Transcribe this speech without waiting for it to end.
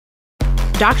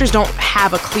doctors don't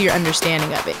have a clear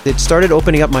understanding of it. It started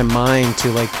opening up my mind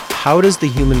to how does the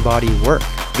human body work?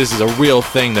 This is a real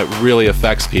thing that really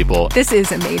affects people. This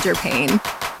is a major pain.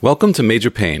 Welcome to Major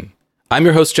Pain. I'm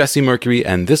your host, Jesse Mercury,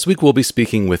 and this week we'll be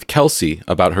speaking with Kelsey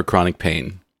about her chronic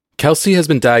pain. Kelsey has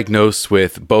been diagnosed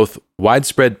with both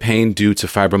widespread pain due to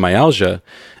fibromyalgia,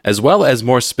 as well as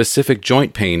more specific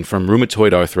joint pain from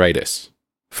rheumatoid arthritis.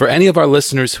 For any of our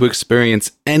listeners who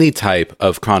experience any type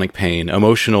of chronic pain,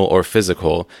 emotional or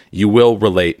physical, you will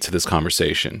relate to this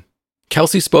conversation.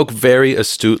 Kelsey spoke very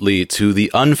astutely to the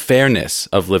unfairness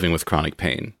of living with chronic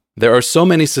pain. There are so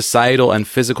many societal and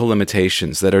physical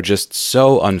limitations that are just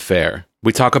so unfair.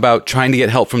 We talk about trying to get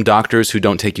help from doctors who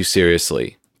don't take you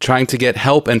seriously, trying to get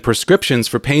help and prescriptions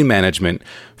for pain management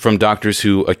from doctors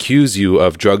who accuse you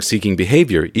of drug-seeking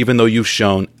behavior, even though you've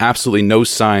shown absolutely no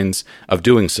signs of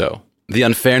doing so. The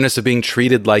unfairness of being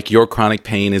treated like your chronic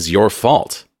pain is your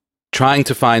fault. Trying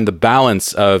to find the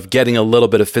balance of getting a little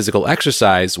bit of physical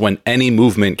exercise when any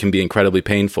movement can be incredibly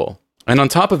painful. And on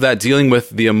top of that, dealing with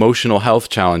the emotional health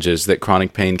challenges that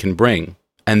chronic pain can bring.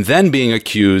 And then being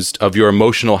accused of your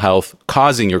emotional health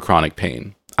causing your chronic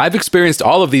pain. I've experienced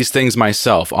all of these things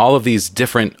myself, all of these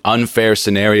different unfair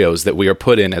scenarios that we are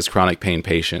put in as chronic pain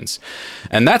patients.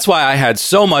 And that's why I had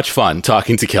so much fun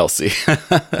talking to Kelsey.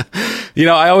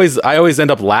 I always end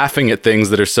up laughing at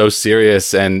things that are so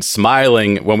serious and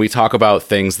smiling when we talk about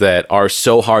things that are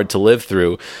so hard to live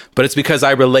through. But it's because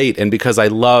I relate and because I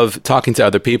love talking to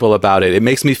other people about it. It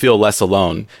makes me feel less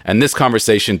alone. And this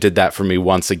conversation did that for me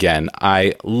once again.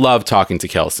 I love talking to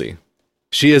Kelsey.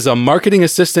 She is a marketing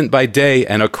assistant by day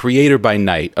and a creator by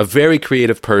night, a very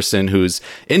creative person who's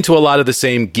into a lot of the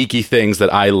same geeky things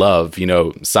that I love,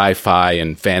 sci-fi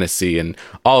and fantasy and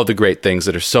all of the great things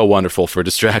that are so wonderful for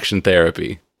distraction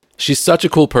therapy. She's such a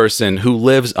cool person who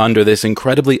lives under this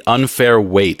incredibly unfair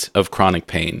weight of chronic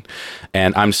pain.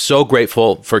 And I'm so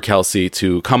grateful for Kelsey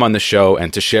to come on the show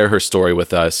and to share her story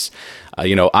with us.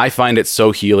 I find it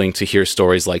so healing to hear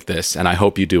stories like this, and I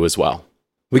hope you do as well.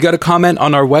 We got a comment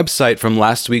on our website from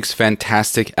last week's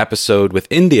fantastic episode with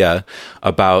India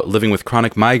about living with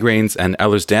chronic migraines and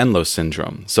Ehlers-Danlos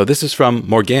syndrome. So this is from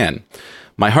Morgan.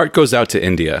 My heart goes out to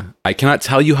India. I cannot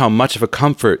tell you how much of a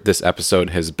comfort this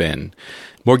episode has been.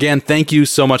 Morgan, thank you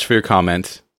so much for your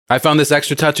comment. I found this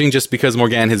extra touching just because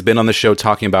Morgan has been on the show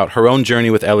talking about her own journey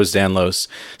with Ehlers-Danlos.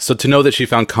 So to know that she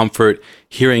found comfort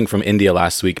hearing from India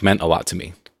last week meant a lot to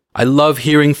me. I love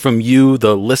hearing from you,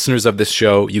 the listeners of this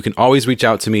show. You can always reach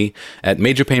out to me at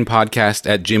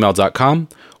majorpainpodcast@gmail.com,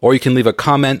 or you can leave a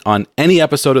comment on any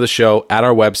episode of the show at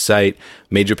our website,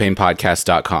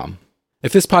 majorpainpodcast.com.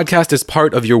 If this podcast is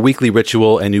part of your weekly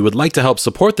ritual and you would like to help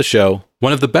support the show,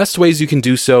 one of the best ways you can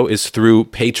do so is through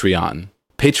Patreon.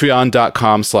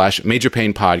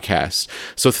 Patreon.com/majorpainpodcast.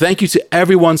 So thank you to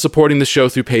everyone supporting the show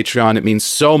through Patreon. It means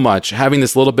so much. Having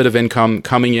this little bit of income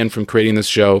coming in from creating this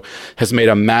show has made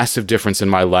a massive difference in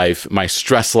my life, my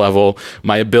stress level,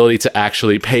 my ability to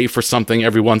actually pay for something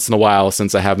every once in a while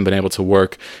since I haven't been able to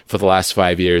work for the last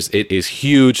 5 years. It is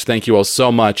huge. Thank you all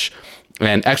so much.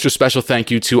 An extra special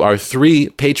thank you to our 3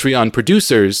 Patreon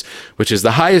producers, which is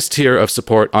the highest tier of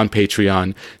support on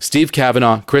Patreon: Steve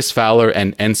Kavanaugh, Chris Fowler,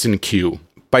 and Ensign Q.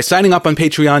 By signing up on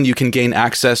Patreon, you can gain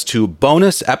access to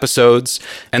bonus episodes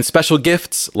and special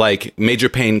gifts like Major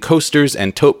Pain coasters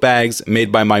and tote bags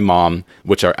made by my mom,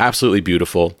 which are absolutely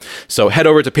beautiful. So head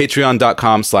over to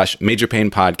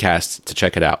patreon.com/majorpainpodcast to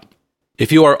check it out. If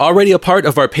you are already a part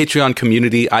of our Patreon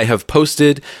community, I have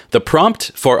posted the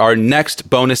prompt for our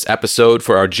next bonus episode,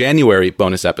 for our January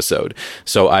bonus episode.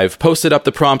 So I've posted up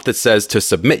the prompt that says to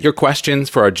submit your questions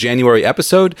for our January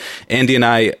episode. Andy and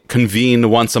I convene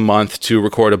once a month to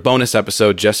record a bonus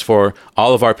episode just for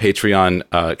all of our Patreon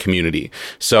community.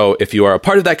 So if you are a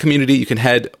part of that community, you can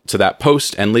head to that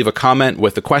post and leave a comment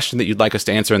with the question that you'd like us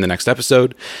to answer in the next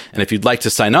episode. And if you'd like to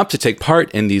sign up to take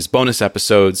part in these bonus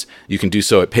episodes, you can do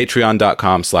so at patreon.com/majorpainpodcast.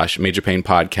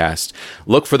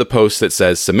 Look for the post that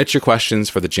says submit your questions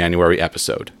for the January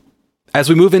episode. As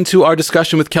we move into our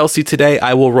discussion with Kelsey today,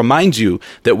 I will remind you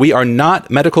that we are not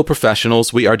medical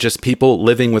professionals. We are just people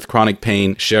living with chronic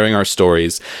pain, sharing our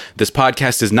stories. This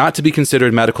podcast is not to be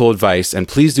considered medical advice, and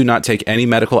please do not take any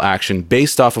medical action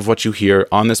based off of what you hear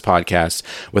on this podcast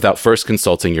without first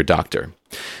consulting your doctor.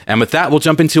 And with that, we'll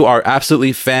jump into our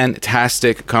absolutely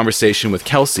fantastic conversation with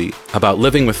Kelsey about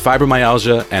living with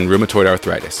fibromyalgia and rheumatoid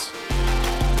arthritis.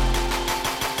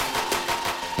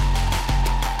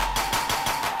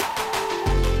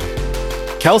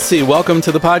 Kelsey, welcome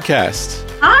to the podcast.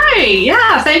 Hi. Hi.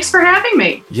 Yeah, thanks for having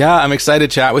me. Yeah, I'm excited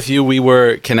to chat with you. We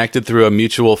were connected through a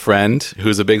mutual friend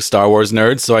who's a big Star Wars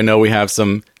nerd, so I know we have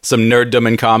some nerddom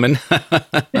in common.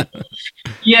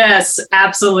 Yes,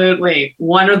 absolutely.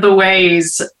 One of the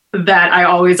ways that I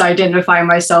always identify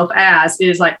myself as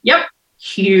is like, yep,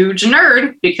 huge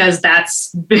nerd, because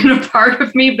that's been a part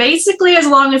of me basically as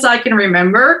long as I can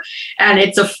remember. And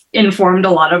it's informed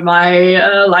a lot of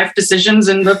my life decisions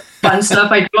and the fun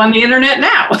stuff I do on the internet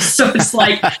now. So it's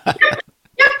like,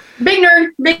 yep, big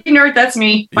nerd, that's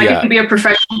me. If I can be a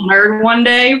professional nerd one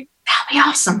day, that'd be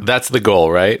awesome. That's the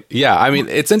goal, right? Yeah, I mean,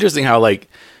 it's interesting how, like,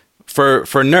 for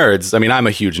nerds, I mean, I'm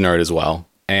a huge nerd as well.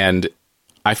 And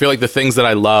I feel like the things that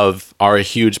I love are a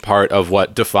huge part of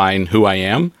what define who I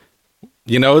am.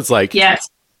 You know, it's like,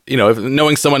 yes. You know, if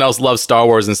knowing someone else loves Star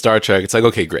Wars and Star Trek, it's like,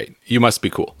 okay, great. You must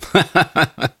be cool.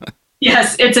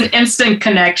 Yes, it's an instant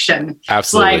connection.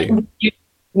 Absolutely. Like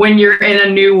when you're in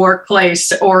a new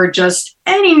workplace or just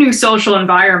any new social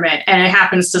environment and it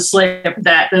happens to slip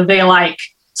that they like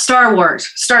Star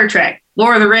Wars, Star Trek,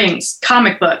 Lord of the Rings,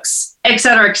 comic books, et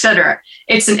cetera, et cetera.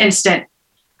 It's an instant,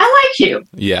 I like you.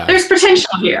 Yeah. There's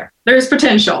potential here. There's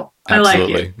potential.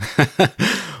 Absolutely. I like you.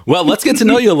 Well, let's get to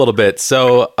know you a little bit.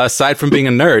 So aside from being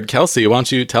a nerd, Kelsey, why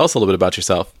don't you tell us a little bit about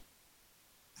yourself?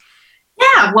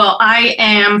 Yeah, well, I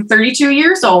am 32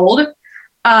 years old,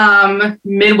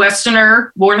 Midwesterner,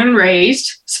 born and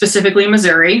raised, specifically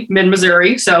Missouri,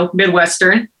 mid-Missouri, so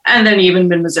Midwestern, and then even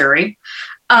mid-Missouri.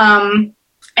 And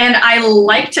I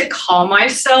like to call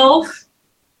myself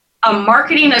a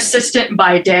marketing assistant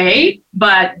by day,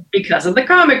 but because of the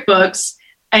comic books,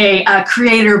 a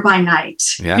creator by night,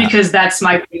 because that's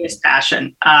my biggest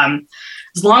passion.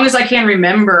 As long as I can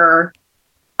remember,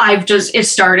 it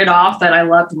started off that I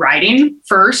loved writing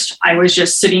first. I was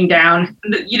just sitting down,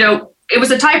 you know, it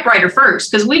was a typewriter first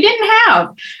because we didn't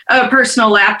have personal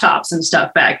laptops and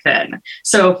stuff back then.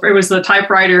 So it was the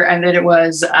typewriter, and then it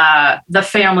was the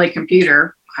family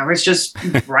computer. I was just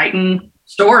writing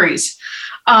stories.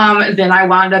 Then I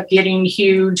wound up getting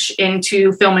huge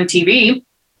into film and TV.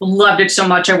 Loved it so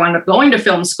much I wound up going to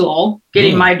film school,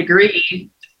 getting my degree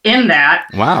in that.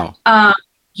 Wow.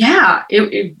 Yeah.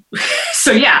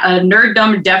 So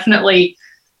nerddom definitely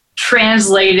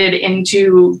translated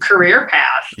into career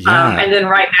path. Yeah. And then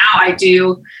right now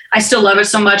I still love it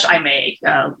so much. I make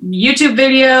YouTube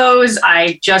videos.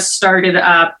 I just started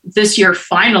up this year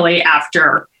finally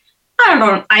after, I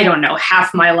don't know,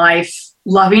 half my life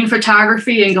loving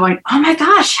photography and going, oh my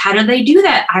gosh, how do they do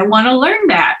that? I want to learn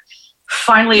that.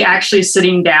 Finally actually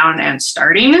sitting down and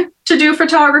starting to do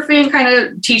photography and kind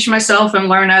of teach myself and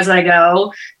learn as I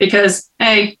go, because,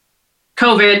 hey,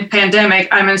 COVID, pandemic,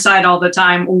 I'm inside all the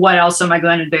time. What else am I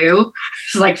going to do?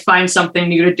 Like find something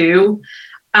new to do.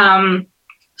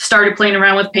 Started playing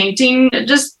around with painting,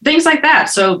 just things like that.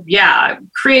 So yeah,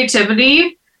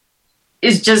 creativity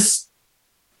is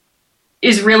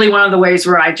really one of the ways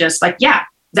where I just like, yeah,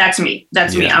 that's me.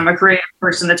 That's me. I'm a creative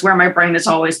person. That's where my brain is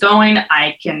always going.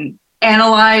 I can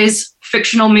analyze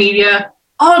fictional media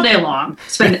all day long,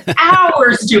 spend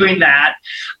hours doing that.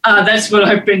 That's what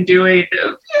I've been doing.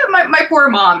 My poor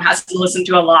mom has to listen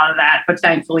to a lot of that, but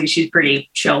thankfully she's pretty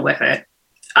chill with it.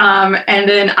 And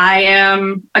then I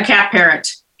am a cat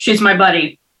parent. She's my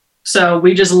buddy. So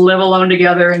we just live alone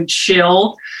together and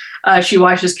chill. She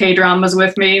watches K-dramas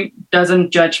with me,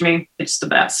 doesn't judge me. It's the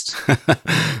best.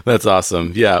 That's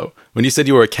awesome. Yeah. When you said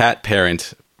you were a cat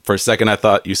parent, for a second I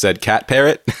thought you said cat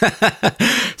parrot.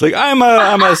 It's like, I'm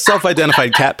a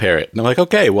self-identified cat parrot. And I'm like,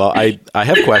 okay, well, I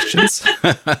have questions.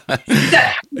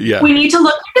 Yeah. We need to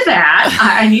look into that.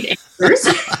 I need answers.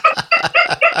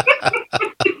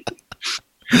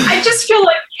 I just feel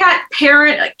like cat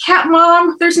parent, cat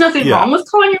mom. There's nothing wrong with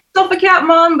calling yourself a cat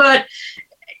mom, but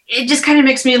it just kind of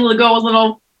makes me go a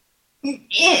little,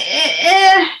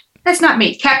 that's not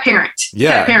me. Cat parent.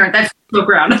 Yeah. Cat parent. That's the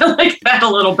ground. I like that a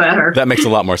little better. That makes a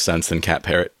lot more sense than cat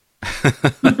parrot.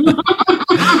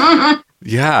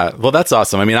 Yeah. Well, that's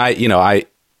awesome. I mean,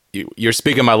 you're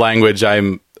speaking my language.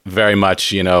 I'm very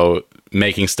much,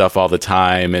 making stuff all the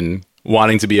time and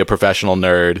wanting to be a professional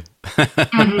nerd.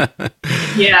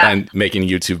 Mm-hmm. Yeah. And making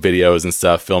YouTube videos and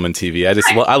stuff, film and TV.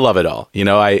 I love it all.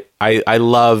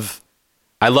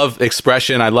 I love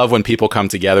expression. I love when people come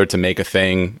together to make a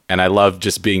thing. And I love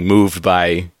just being moved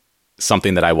by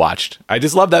something that I watched. I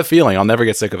just love that feeling. I'll never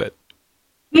get sick of it.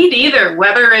 Me neither,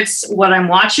 whether it's what I'm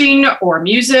watching or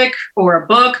music or a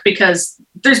book, because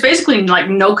there's basically like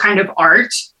no kind of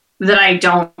art that I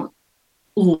don't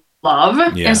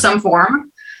love in some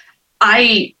form.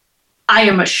 I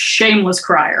am a shameless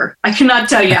crier. I cannot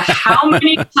tell you how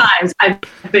many times I've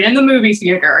been in the movie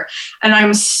theater and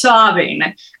I'm sobbing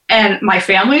And my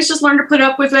family's just learned to put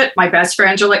up with it. My best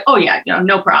friends are like, oh yeah,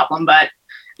 no problem. But,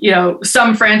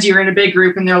 some friends, you're in a big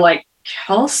group and they're like,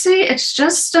 Kelsey, it's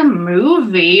just a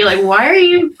movie. Like, why are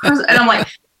you? And I'm like,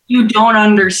 you don't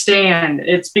understand.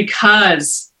 It's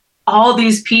because all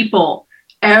these people,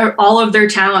 all of their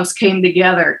talents came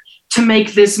together to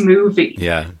make this movie.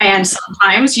 Yeah. And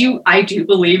sometimes I do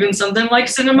believe in something like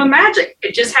cinema magic.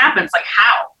 It just happens. Like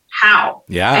how?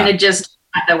 Yeah. And it just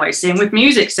that way. Same with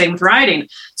music, same with writing.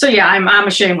 So yeah, I'm a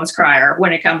shameless crier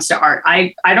when it comes to art.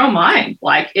 I don't mind.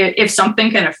 Like if something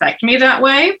can affect me that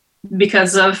way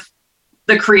because of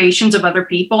the creations of other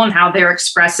people and how they're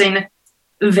expressing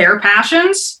their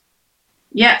passions.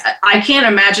 Yeah, I can't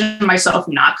imagine myself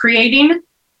not creating.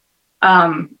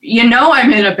 I'm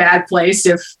in a bad place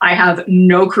if I have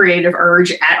no creative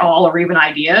urge at all or even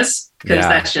ideas, because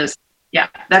that's just,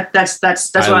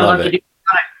 that's what I love to do.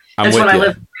 That's what I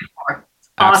live for.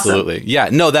 Awesome. Absolutely. Yeah.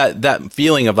 No, that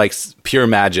feeling of like pure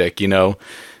magic,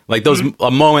 like those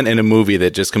a moment in a movie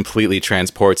that just completely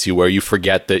transports you, where you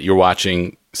forget that you're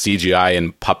watching CGI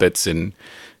and puppets and,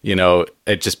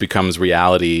 it just becomes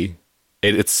reality.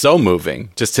 It's so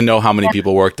moving just to know how many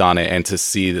people worked on it and to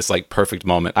see this like perfect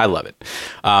moment. I love it.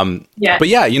 But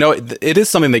yeah, it is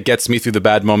something that gets me through the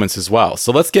bad moments as well.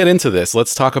 So let's get into this.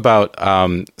 Let's talk about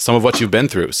some of what you've been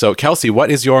through. So Kelsey, what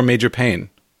is your major pain?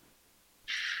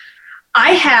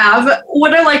 I have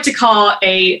what I like to call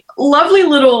a lovely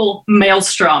little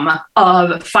maelstrom of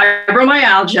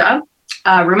fibromyalgia,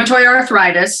 rheumatoid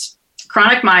arthritis,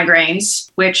 chronic migraines,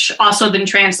 which also then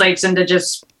translates into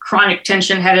just chronic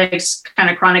tension headaches, kind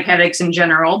of chronic headaches in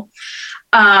general.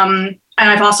 And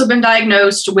I've also been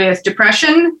diagnosed with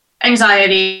depression,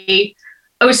 anxiety,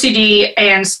 OCD,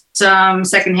 and some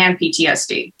secondhand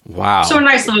PTSD. Wow. So a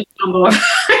nice little combo.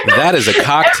 That is a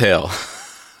cocktail.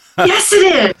 Yes,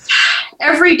 it is.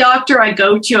 Every doctor I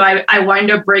go to, I wind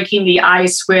up breaking the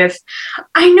ice with,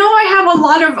 I know I have a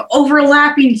lot of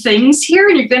overlapping things here,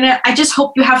 and I just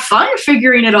hope you have fun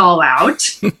figuring it all out.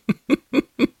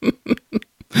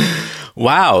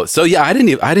 Wow. So yeah, I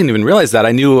didn't even realize that.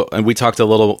 I knew, and we talked a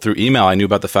little through email, I knew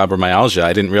about the fibromyalgia.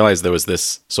 I didn't realize there was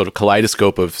this sort of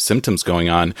kaleidoscope of symptoms going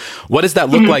on. What does that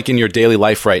look like in your daily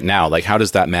life right now? Like, how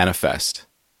does that manifest?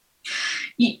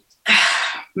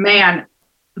 Man,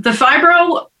 the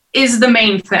fibro is the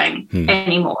main thing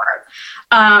anymore.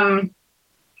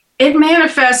 It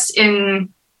manifests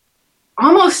in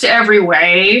almost every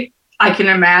way I can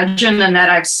imagine and that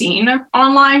I've seen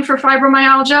online for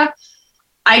fibromyalgia.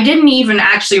 I didn't even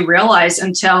actually realize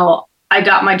until I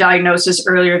got my diagnosis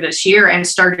earlier this year and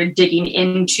started digging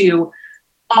into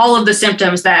all of the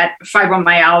symptoms that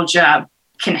fibromyalgia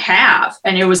can have.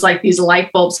 And it was like these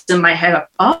light bulbs in my head of,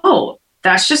 oh,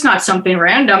 that's just not something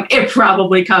random. It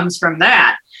probably comes from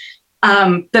that.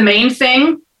 The main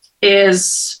thing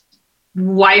is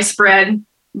widespread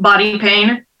body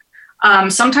pain.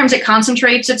 Sometimes it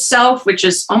concentrates itself, which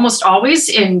is almost always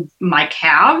in my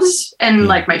calves and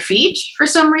like my feet for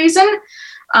some reason.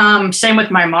 Same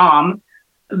with my mom.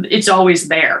 It's always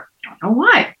there. I don't know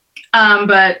why.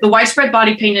 But the widespread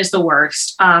body pain is the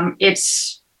worst.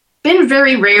 It's been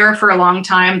very rare for a long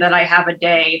time that I have a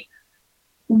day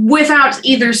without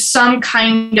either some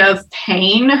kind of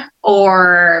pain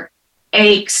or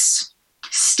aches,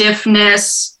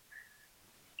 stiffness,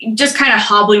 just kind of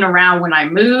hobbling around when I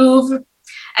move.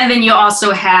 And then you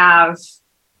also have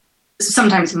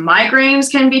sometimes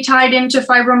migraines can be tied into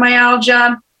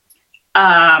fibromyalgia.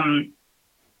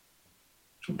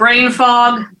 Brain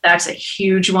fog, that's a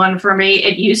huge one for me.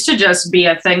 It used to just be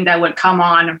a thing that would come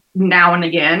on now and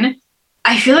again.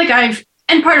 I feel like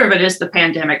and part of it is the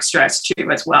pandemic stress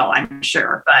too, as well, I'm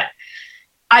sure. But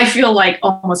I feel like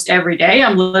almost every day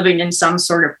I'm living in some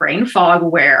sort of brain fog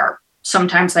where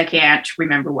sometimes I can't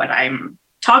remember what I'm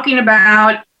talking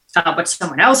about, what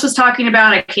someone else was talking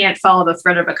about. I can't follow the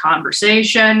thread of a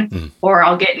conversation, or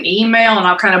I'll get an email and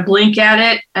I'll kind of blink at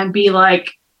it and be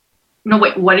like, no,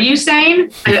 wait, what are you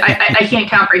saying? I can't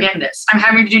comprehend this. I'm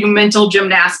having to do mental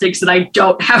gymnastics that I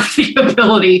don't have the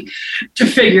ability to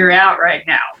figure out right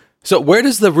now. So where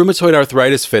does the rheumatoid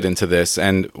arthritis fit into this?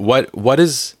 And what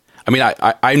is, I mean,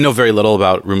 I know very little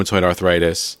about rheumatoid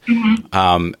arthritis.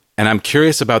 And I'm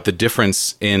curious about the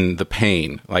difference in the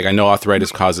pain. Like, I know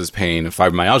arthritis causes pain,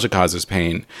 fibromyalgia causes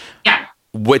pain. Yeah.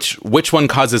 Which one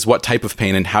causes what type of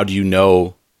pain, and how do you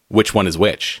know which one is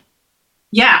which?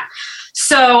 Yeah.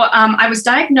 So I was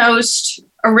diagnosed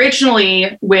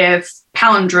originally with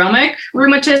palindromic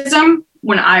rheumatism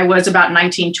when I was about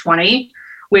 19, 20,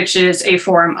 which is a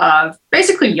form of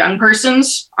basically young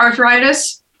person's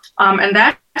arthritis. And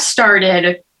that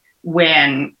started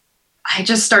when I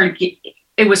just started,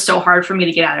 it was so hard for me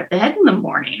to get out of bed in the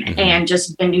morning and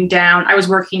just bending down. I was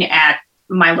working at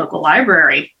my local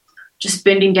library, just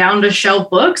bending down to shelve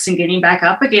books and getting back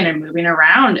up again and moving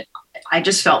around. I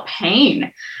just felt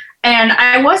pain. And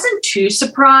I wasn't too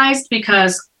surprised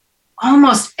because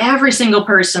almost every single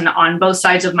person on both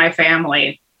sides of my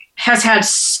family has had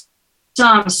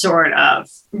some sort of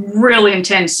really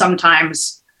intense,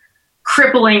 sometimes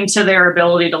crippling to their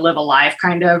ability to live a life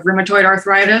kind of rheumatoid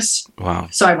arthritis. Wow.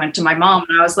 So I went to my mom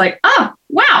and I was like, oh,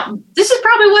 wow, this is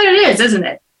probably what it is, isn't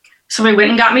it? So we went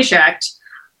and got me checked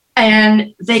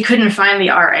and they couldn't find the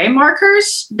RA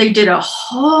markers. They did a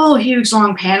whole huge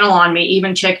long panel on me,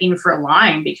 even checking for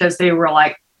Lyme, because they were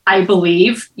like, I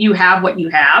believe you have what you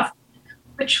have.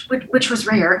 Which was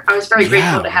rare. I was very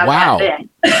grateful to have that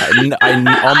then. I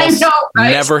almost I know, right?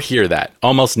 never hear that.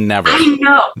 Almost never. I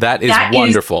know. That is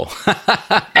wonderful.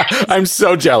 I'm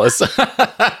so jealous.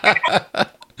 Let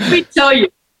me tell you,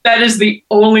 that is the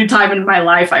only time in my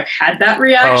life I've had that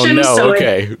reaction. Oh, no. So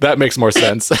okay. That makes more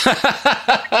sense.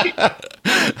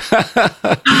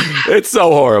 It's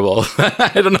so horrible.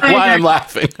 I don't know why I'm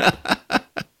laughing.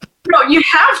 No, you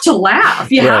have to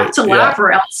laugh. You have to laugh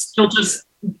or else you'll just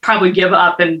probably give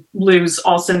up and lose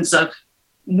all sense of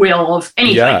will of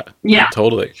anything. Yeah,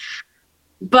 totally.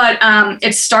 But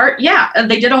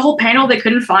they did a whole panel. They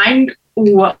couldn't find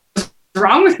what was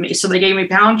wrong with me. So they gave me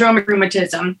palindromic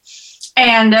rheumatism.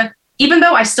 And even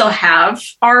though I still have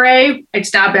RA,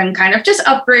 it's now been kind of just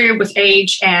upgraded with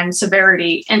age and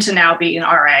severity into now being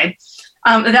RA.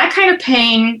 That kind of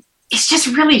pain is just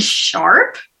really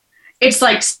sharp. It's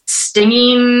like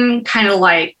stinging, kind of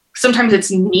like, sometimes it's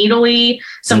needly,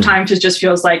 sometimes it just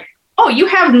feels like, oh, you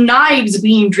have knives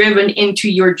being driven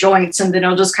into your joints, and then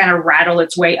it'll just kind of rattle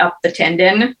its way up the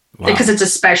tendon. Wow. Because it's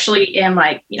especially in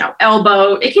like,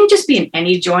 elbow. It can just be in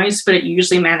any joints, but it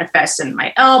usually manifests in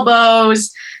my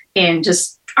elbows, in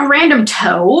just a random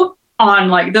toe on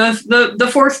like the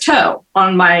fourth toe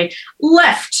on my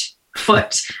left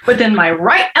foot, but then my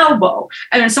right elbow,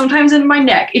 and then sometimes in my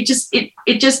neck. It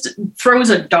just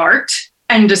throws a dart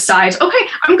and decides, okay,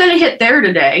 I'm going to hit there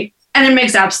today. And it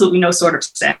makes absolutely no sort of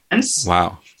sense.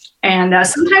 Wow. And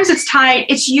sometimes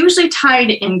it's usually tied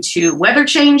into weather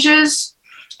changes.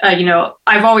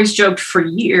 I've always joked for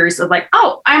years of like,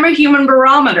 oh, I'm a human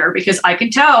barometer because I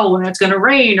can tell when it's going to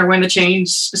rain or when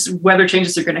weather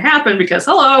changes are going to happen because,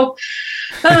 hello,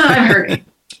 I'm hurting.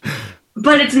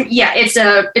 But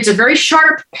it's a very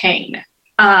sharp pain.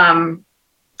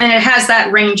 And it has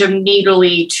that range of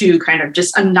needly to kind of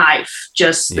just a knife.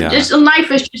 Just a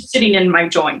knife is just sitting in my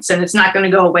joints, and it's not going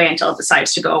to go away until it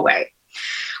decides to go away.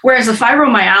 Whereas the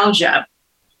fibromyalgia,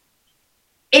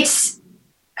 it's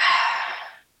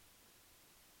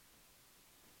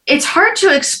hard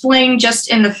to explain just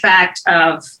in the fact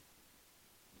of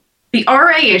the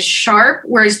RA is sharp,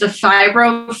 whereas the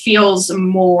fibro feels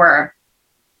more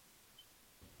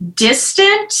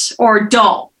distant or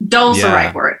dull. Dull's the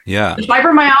right word. Yeah. The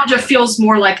fibromyalgia feels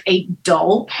more like a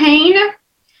dull pain,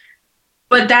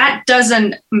 but that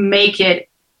doesn't make it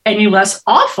any less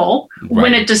awful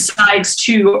when it decides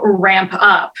to ramp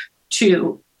up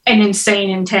to an insane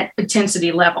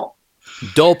intensity level.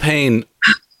 Dull pain,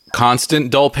 constant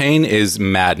dull pain is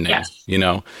maddening. Yes.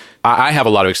 I have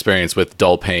a lot of experience with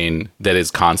dull pain that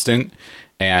is constant,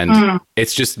 and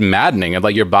it's just maddening. And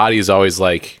like your body is always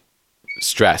like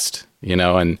stressed,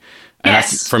 and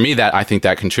that's, for me, that I think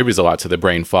that contributes a lot to the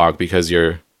brain fog, because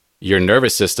your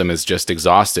nervous system is just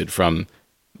exhausted from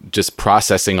just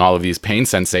processing all of these pain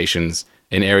sensations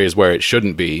in areas where it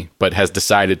shouldn't be, but has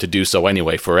decided to do so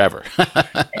anyway forever.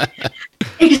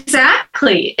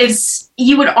 Exactly.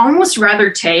 You would almost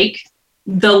rather take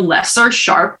the lesser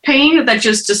sharp pain that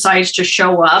just decides to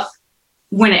show up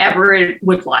whenever it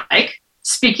would like.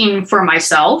 Speaking for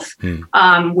myself,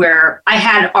 where I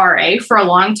had RA for a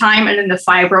long time, and then the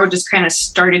fibro just kind of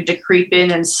started to creep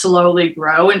in and slowly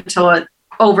grow until it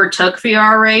overtook the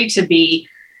RA to be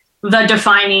the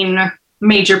defining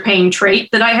major pain trait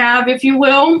that I have, if you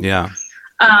will. Yeah.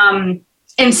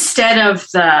 Instead of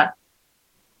the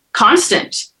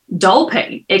constant dull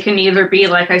pain, it can either be,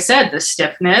 like I said, the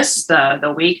stiffness,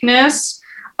 the weakness,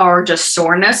 or just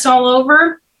soreness all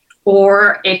over,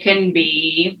 or it can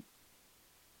be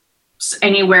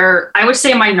anywhere. I would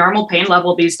say my normal pain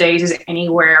level these days is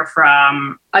anywhere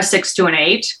from a 6 to an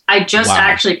 8. I just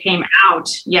actually came out.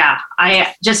 Yeah,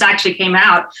 I just actually came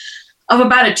out of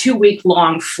about a 2-week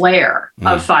long flare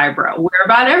of fibro, where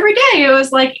about every day it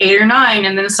was like 8 or 9.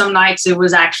 And then some nights it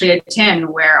was actually a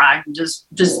 10, where I'm just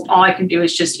all I can do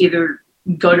is just either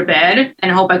go to bed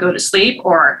and hope I go to sleep,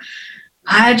 or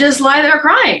I just lie there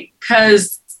crying,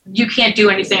 because you can't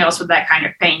do anything else with that kind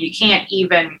of pain. You can't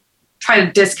even try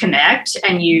to disconnect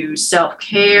and use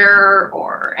self-care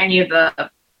or any of the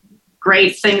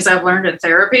great things I've learned in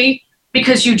therapy,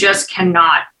 because you just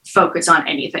cannot focus on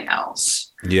anything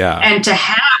else. Yeah. And to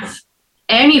have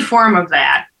any form of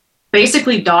that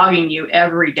basically dogging you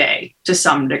every day to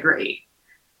some degree,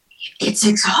 it's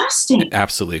exhausting.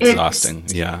 Absolutely exhausting.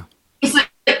 Yeah. It's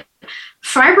like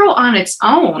fibro on its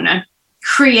own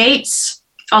creates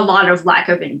a lot of lack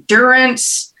of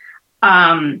endurance,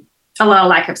 a lot of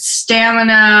lack of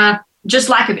stamina, just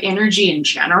lack of energy in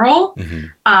general.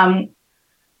 Mm-hmm.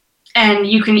 And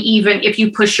you can even, if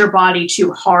you push your body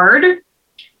too hard,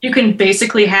 you can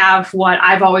basically have what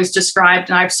I've always described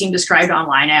and I've seen described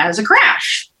online as a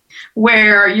crash,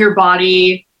 where your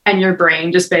body and your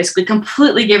brain just basically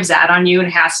completely gives out on you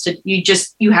and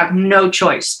you have no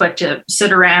choice but to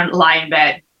sit around, lie in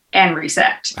bed, and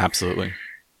reset. Absolutely.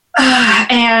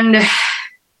 And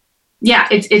yeah,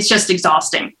 it's just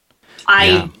exhausting.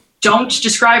 I don't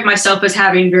describe myself as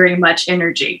having very much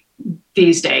energy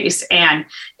these days, and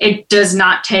it does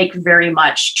not take very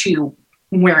much to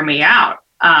wear me out.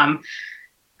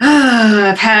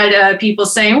 I've had people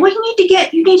saying, well, you need to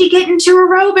get into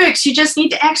aerobics. You just need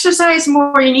to exercise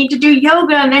more. You need to do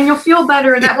yoga, and then you'll feel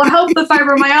better, and that will help the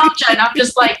fibromyalgia. And I'm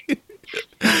just like,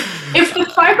 if the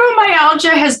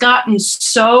fibromyalgia has gotten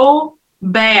so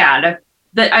bad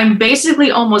that I'm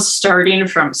basically almost starting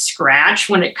from scratch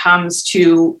when it comes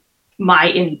to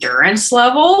my endurance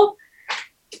level,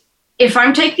 if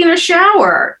I'm taking a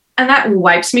shower and that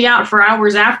wipes me out for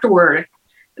hours afterward,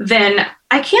 then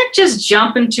I can't just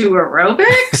jump into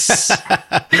aerobics.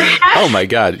 Oh my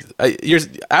God.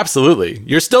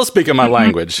 You're still speaking my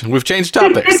language. We've changed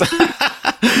topics.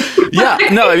 Yeah,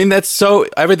 no, I mean,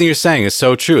 everything you're saying is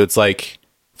so true. It's like,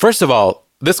 first of all,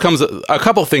 a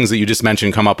couple things that you just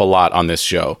mentioned come up a lot on this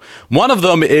show. One of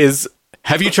them is,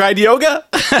 have you tried yoga?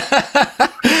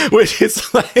 which is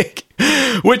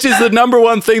the number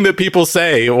one thing that people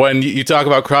say when you talk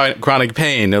about chronic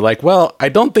pain. They're like, well, I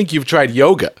don't think you've tried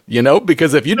yoga,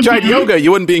 because if you tried yoga,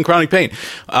 you wouldn't be in chronic pain.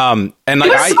 And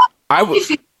like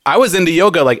I was into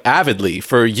yoga like avidly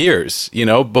for years,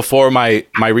 before my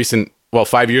recent,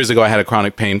 5 years ago, I had a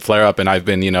chronic pain flare up and I've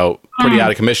been, pretty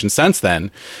out of commission since then.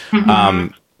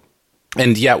 Mm-hmm.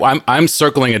 And yeah, I'm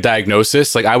circling a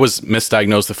diagnosis. Like I was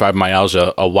misdiagnosed with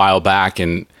fibromyalgia a while back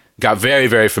and got very,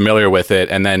 very familiar with it.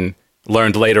 And then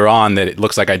learned later on that it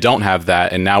looks like I don't have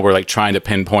that. And now we're like trying to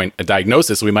pinpoint a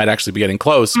diagnosis. We might actually be getting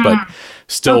close, but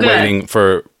still waiting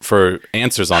for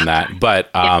answers on that.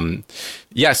 But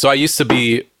yeah, so I used to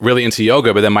be really into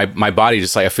yoga, but then my body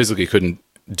just like I physically couldn't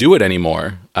do it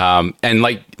anymore. And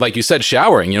like you said,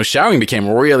 showering became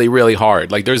really, really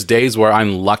hard. Like there's days where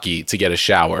I'm lucky to get a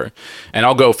shower and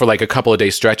I'll go for like a couple of day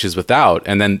stretches without,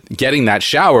 and then getting that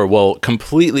shower will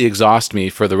completely exhaust me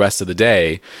for the rest of the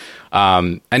day.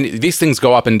 And these things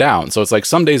go up and down. So it's like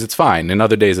some days it's fine and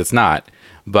other days it's not.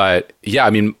 But yeah,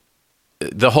 I mean,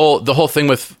 the whole thing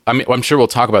with, I'm sure we'll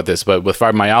talk about this, but with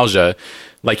fibromyalgia,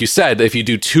 like you said, if you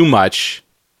do too much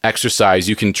exercise,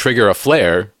 you can trigger a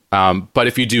flare. But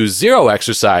if you do zero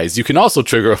exercise, you can also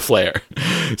trigger a flare.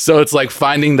 So it's like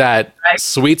finding that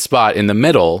sweet spot in the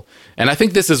middle. And I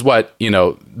think this is what,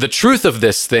 the truth of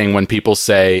this thing when people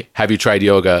say, have you tried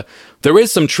yoga? There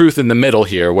is some truth in the middle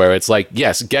here where it's like,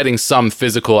 yes, getting some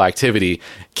physical activity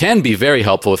can be very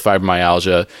helpful with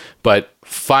fibromyalgia, but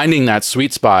finding that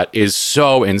sweet spot is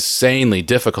so insanely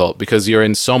difficult because you're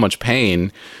in so much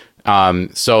pain.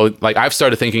 So like I've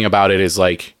started thinking about it as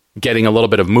like, getting a little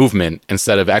bit of movement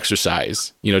instead of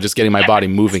exercise, just getting my body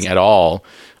moving at all,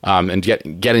 and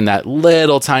getting that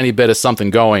little tiny bit of something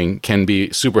going can be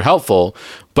super helpful,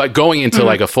 but going into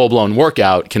like a full-blown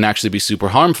workout can actually be super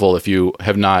harmful if you're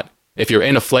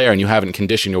in a flare and you haven't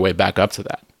conditioned your way back up to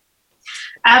that.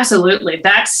 Absolutely.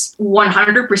 That's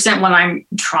 100% what I'm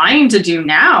trying to do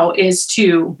now, is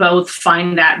to both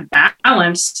find that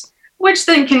balance, which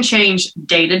then can change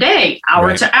day to day,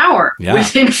 hour to hour,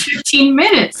 within 15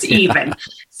 minutes even.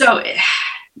 So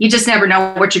you just never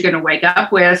know what you're going to wake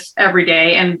up with every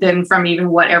day, and then from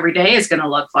even what every day is going to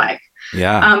look like.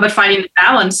 Yeah. But finding the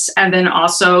balance and then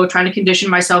also trying to condition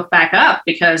myself back up,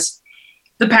 because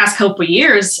the past couple of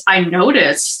years I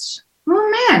noticed,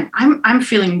 oh man, I'm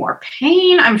feeling more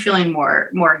pain. I'm feeling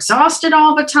more exhausted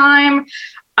all the time.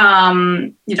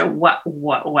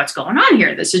 What's going on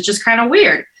here? This is just kind of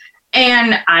weird.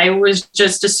 And I was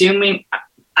just assuming,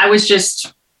 I was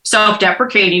just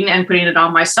self-deprecating and putting it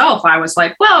on myself. I was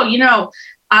like, well,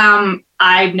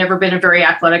 I've never been a very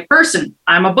athletic person.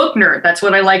 I'm a book nerd. That's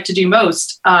what I like to do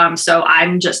most. So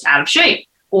I'm just out of shape,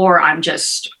 or I'm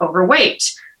just overweight,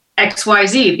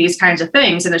 XYZ, these kinds of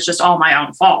things. And it's just all my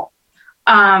own fault.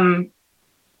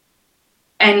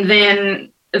 And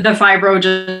then the fibro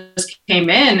just came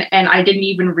in, and I didn't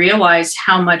even realize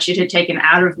how much it had taken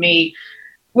out of me.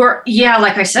 Where, yeah,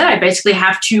 like I said, I basically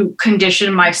have to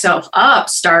condition myself up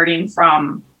starting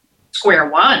from square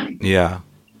one. Yeah.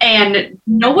 And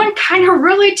no one kind of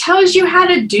really tells you how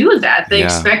to do that. They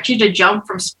expect you to jump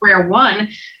from square one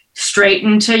straight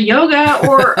into yoga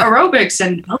or aerobics.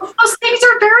 And both those things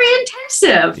are very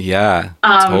intensive. Yeah,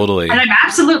 totally. And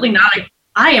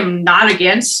I am not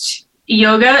against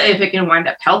yoga if it can wind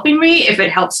up helping me. If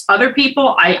it helps other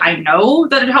people, I know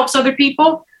that it helps other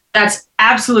people. That's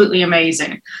absolutely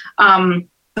amazing.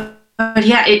 But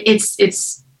yeah,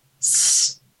 it's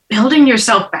building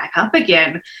yourself back up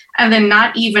again, and then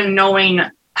not even knowing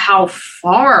how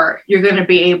far you're going to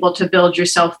be able to build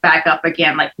yourself back up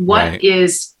again. Like, what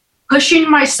is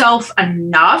pushing myself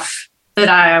enough that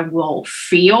I will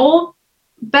feel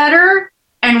better,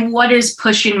 and what is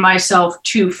pushing myself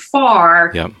too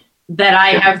far that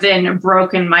I have then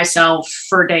broken myself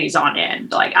for days on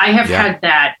end. Like, I have had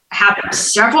that happen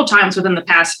several times within the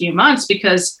past few months,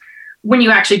 because when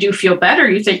you actually do feel better,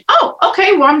 you think, oh,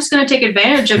 okay, well, I'm just going to take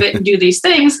advantage of it and do these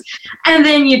things. And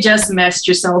then you just messed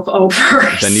yourself over.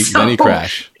 Then you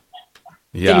crash.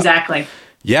 Yeah, exactly.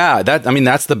 Yeah.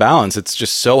 That's the balance. It's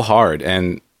just so hard.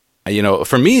 And,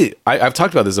 for me, I've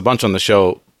talked about this a bunch on the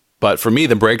show, but for me,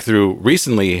 the breakthrough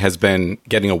recently has been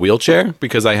getting a wheelchair,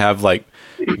 because I have like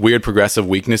weird progressive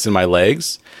weakness in my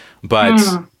legs, but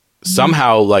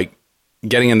somehow like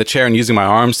getting in the chair and using my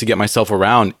arms to get myself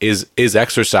around is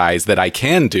exercise that I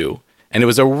can do. And it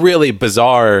was a really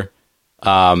bizarre,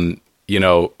 like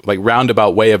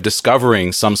roundabout way of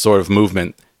discovering some sort of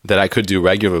movement that I could do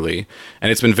regularly.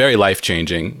 And it's been very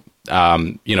life-changing.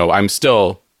 I'm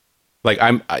still like,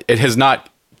 it has not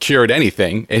cured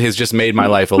anything. It has just made my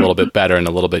life a little bit better and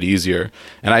a little bit easier.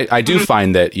 And I do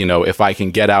find that, if I can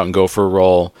get out and go for a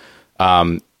roll,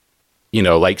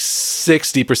 like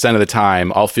 60% of the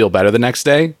time I'll feel better the next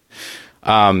day.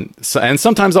 And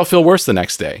sometimes I'll feel worse the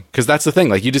next day, because that's the thing.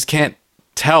 Like, you just can't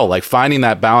tell. Like, finding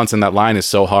that balance and that line is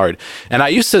so hard. And I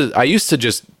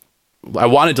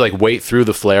wanted to like wait through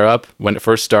the flare up when it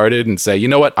first started and say, you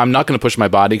know what, I'm not going to push my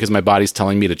body because my body's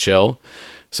telling me to chill.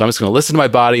 So I'm just going to listen to my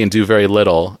body and do very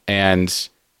little. And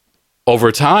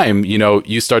over time,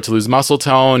 you start to lose muscle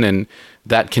tone, and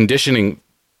that conditioning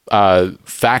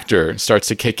factor starts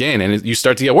to kick in, and you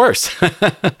start to get worse.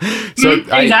 So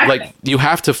exactly. You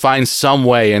have to find some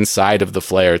way inside of the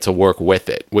flare to work with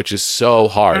it, which is so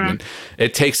hard. And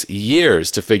it takes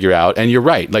years to figure out. And you're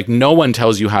right. Like, no one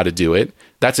tells you how to do it.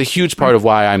 That's a huge part of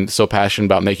why I'm so passionate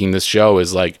about making this show,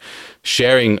 is like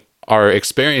sharing our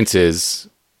experiences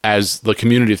as the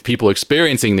community of people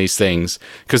experiencing these things.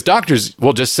 Because doctors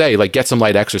will just say, like, get some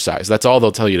light exercise. That's all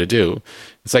they'll tell you to do.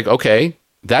 It's like, okay,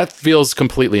 that feels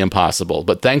completely impossible,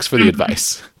 but thanks for the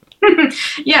advice.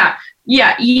 Yeah.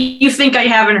 You think I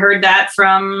haven't heard that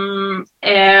from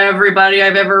everybody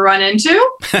I've ever run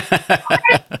into?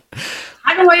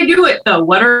 How do I do it though?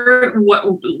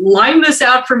 Line this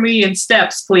out for me in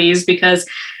steps, please, because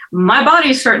my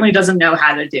body certainly doesn't know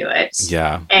how to do it.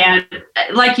 Yeah. And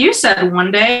like you said,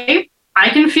 one day I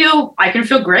can feel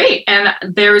great. And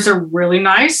there's a really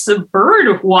nice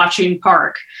bird watching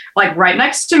park, like right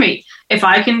next to me. If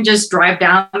I can just drive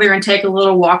down there and take a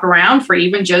little walk around for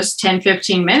even just 10,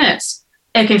 15 minutes,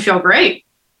 it can feel great.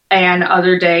 And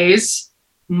other days,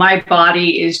 my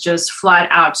body is just flat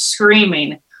out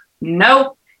screaming,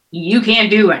 nope, you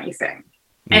can't do anything.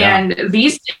 Yeah. And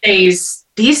these days,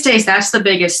 that's the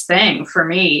biggest thing for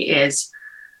me, is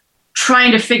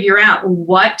trying to figure out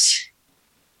what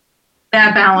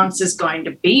that balance is going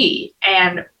to be,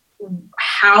 and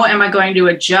how am I going to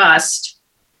adjust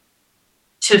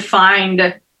to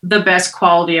find the best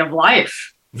quality of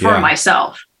life for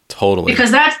myself. Totally.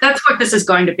 Because that's what this is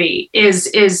going to be, is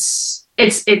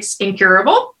it's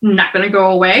incurable, not going to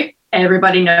go away.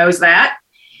 Everybody knows that.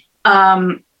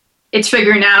 It's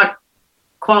figuring out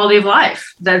quality of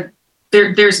life. That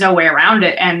there's no way around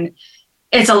it. And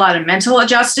it's a lot of mental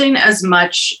adjusting as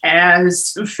much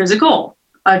as physical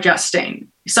adjusting,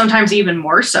 sometimes even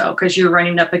more so, because you're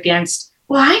running up against,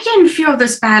 well, I didn't feel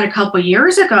this bad a couple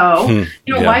years ago.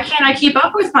 Why can't I keep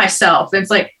up with myself? And it's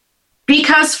like,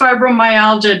 because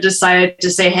fibromyalgia decided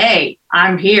to say, hey,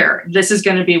 I'm here. This is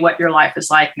going to be what your life is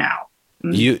like now.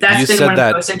 You said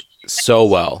that so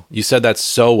well. You said that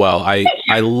so well.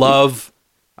 I love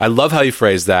how you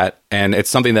phrase that. And it's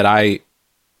something that I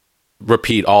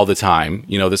repeat all the time.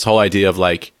 This whole idea of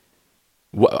like,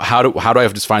 how do I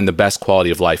have to find the best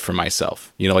quality of life for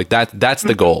myself? Like that's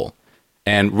the goal.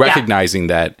 And recognizing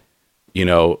that,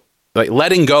 like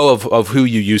letting go of who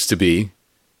you used to be,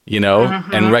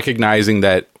 and recognizing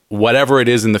that whatever it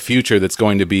is in the future that's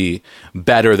going to be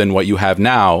better than what you have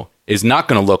now is not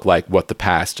going to look like what the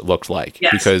past looked like.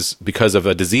 Yes. because of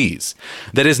a disease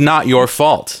that is not your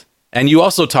fault. And you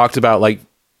also talked about like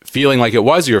feeling like it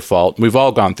was your fault. We've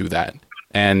all gone through that.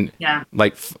 And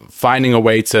like finding a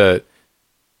way to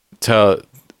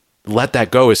let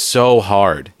that go is so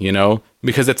hard, you know,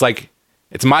 because it's like,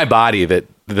 it's my body that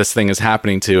this thing is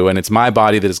happening to, and it's my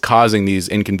body that is causing these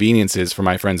inconveniences for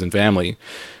my friends and family.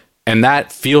 And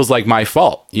that feels like my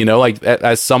fault, you know, like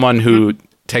as someone who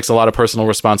takes a lot of personal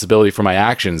responsibility for my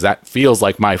actions, that feels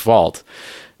like my fault.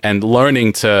 And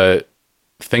learning to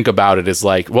think about it is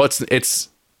like, well, it's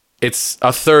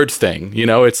a third thing, you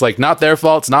know, it's like not their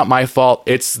fault. It's not my fault.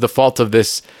 It's the fault of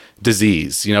this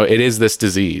disease. You know, it is this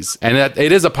disease, and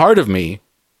it is a part of me,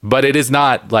 but it is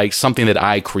not like something that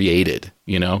I created,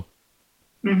 you know.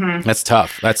 That's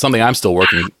tough. That's something I'm still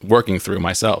working through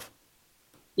myself.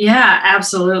 Yeah,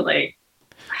 absolutely.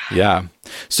 Yeah.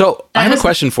 So I have a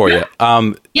question for you.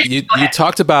 You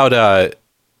talked about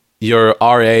your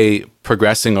RA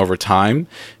progressing over time.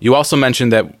 You also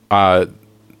mentioned that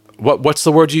what's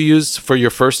the word you used for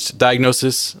your first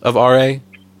diagnosis of RA?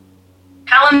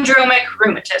 Palindromic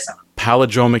rheumatism.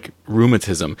 Palindromic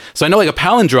rheumatism. So I know like a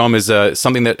palindrome is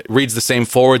something that reads the same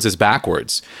forwards as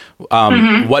backwards.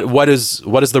 What is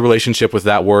the relationship with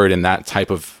that word and that type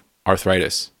of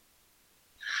arthritis?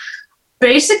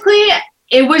 Basically,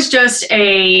 it was just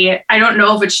I don't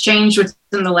know if it's changed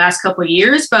within the last couple of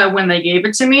years, but when they gave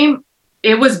it to me,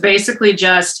 it was basically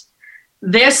just,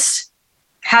 this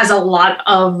has a lot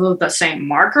of the same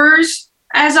markers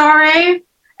as RA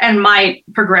and might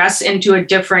progress into a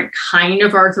different kind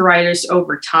of arthritis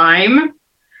over time.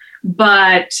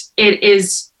 But it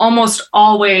is almost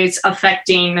always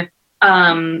affecting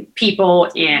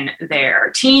people in their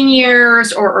teen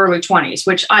years or early 20s,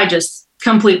 which I just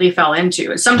completely fell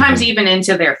into. Sometimes even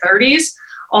into their 30s.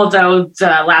 Although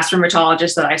the last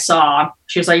rheumatologist that I saw,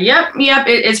 she was like, yep,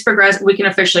 it's progressed. We can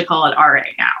officially call it RA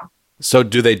now. So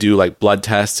do they do like blood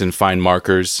tests and find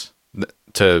markers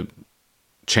to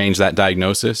change that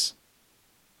diagnosis?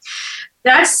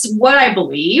 That's what I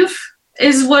believe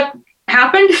is what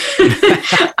happened.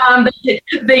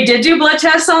 They did do blood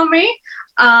tests on me.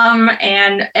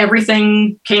 And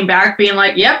everything came back being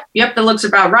like, yep, that looks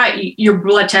about right. Your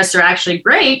blood tests are actually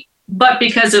great, but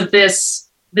because of this,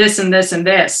 and this, and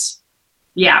this.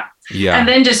 Yeah. And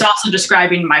then just also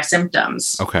describing my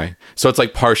symptoms. Okay. So it's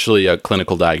like partially a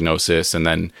clinical diagnosis and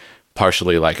then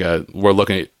partially like we're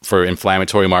looking for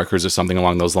inflammatory markers or something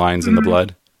along those lines in the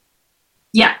blood?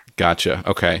 Yeah. Gotcha.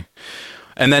 Okay.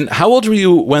 And then how old were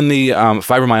you when the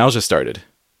fibromyalgia started?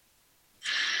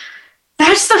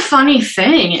 That's the funny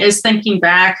thing, is thinking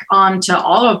back onto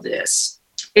all of this,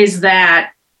 is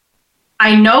that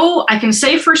I know I can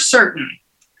say for certain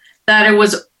that it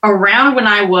was around when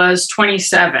I was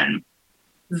 27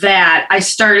 that I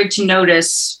started to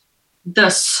notice the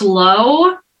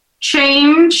slow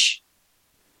change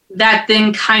that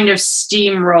then kind of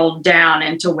steamrolled down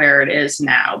into where it is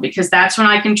now, because that's when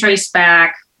I can trace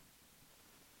back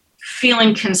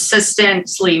feeling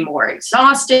consistently more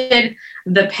exhausted,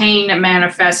 the pain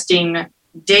manifesting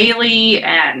daily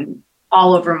and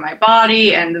all over my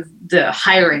body, and the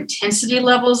higher intensity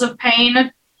levels of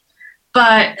pain.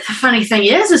 But the funny thing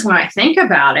is when I think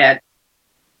about it,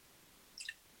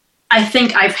 I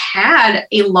think I've had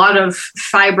a lot of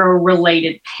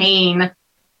fibro-related pain,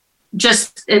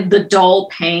 just the dull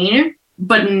pain,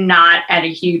 but not at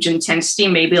a huge intensity,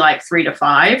 maybe like 3 to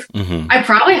 5. I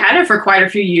probably had it for quite a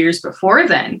few years before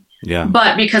then. Yeah.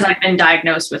 But because I've been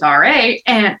diagnosed with RA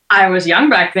and I was young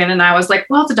back then, and I was like,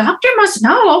 well, the doctor must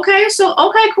know.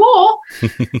 Okay, cool.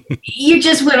 You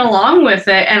just went along with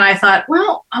it. And I thought,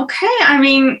 well, okay, I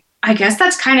mean, I guess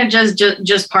that's kind of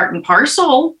just part and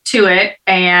parcel to it.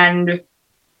 And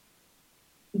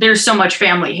there's so much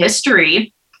family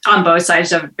history on both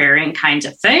sides of varying kinds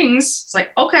of things. It's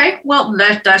like, okay, well,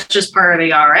 that's just part of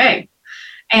the RA.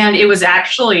 And it was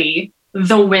actually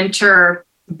the winter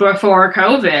before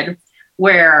COVID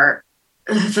where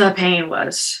the pain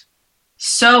was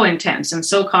so intense and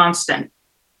so constant.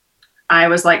 I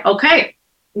was like, okay,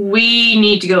 we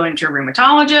need to go into a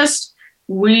rheumatologist.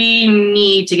 We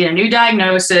need to get a new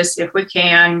diagnosis if we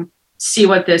can, see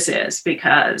what this is,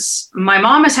 because my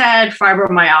mom has had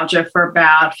fibromyalgia for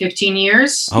about 15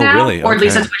 years now. Really? Okay. Or at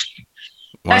least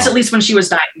that's at least when she was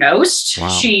diagnosed. Wow.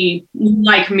 She,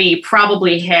 like me,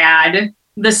 probably had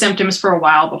the symptoms for a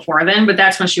while before then, but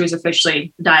that's when she was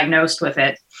officially diagnosed with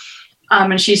it.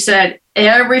 And she said,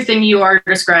 everything you are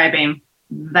describing,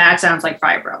 that sounds like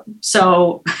fibro.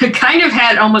 So kind of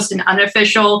had almost an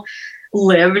unofficial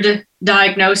lived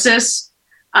diagnosis.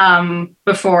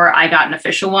 before I got an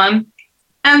official one.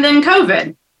 And then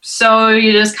COVID. So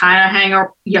you just kind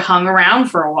of hung around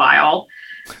for a while,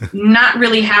 not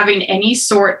really having any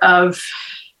sort of,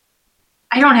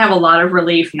 I don't have a lot of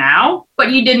relief now,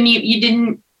 but you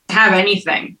didn't have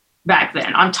anything back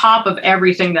then on top of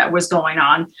everything that was going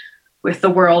on with the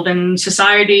world and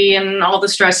society and all the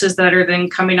stresses that are then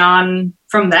coming on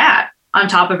from that on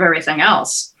top of everything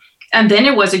else. And then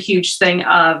it was a huge thing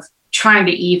of trying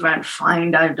to even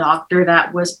find a doctor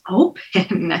that was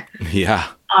open. Yeah.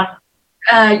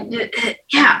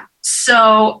 Yeah.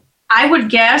 So I would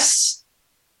guess,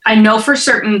 I know for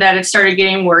certain that it started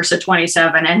getting worse at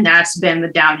 27, and that's been the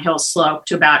downhill slope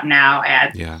to about now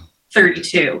at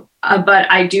 32.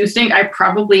 But I do think I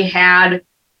probably had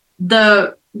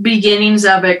the beginnings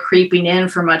of it creeping in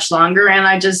for much longer. And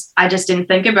I just didn't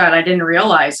think about it. I didn't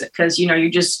realize it because,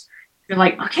 you're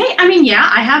like, okay, I mean, yeah,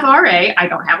 I have RA. I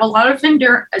don't have a lot of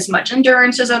as much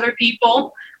endurance as other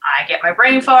people. I get my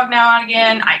brain fog now and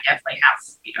again. I definitely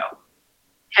have,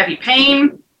 heavy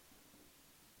pain.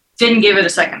 Didn't give it a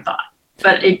second thought,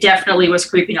 but it definitely was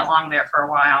creeping along there for a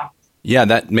while. Yeah,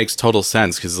 that makes total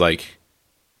sense. Cause like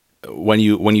when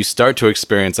you start to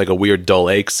experience like a weird dull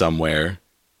ache somewhere,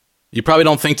 you probably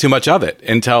don't think too much of it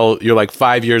until you're like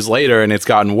 5 years later and it's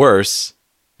gotten worse.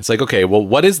 It's like, okay, well,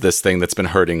 what is this thing that's been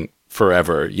hurting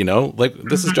forever? Like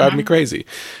this is driving me crazy.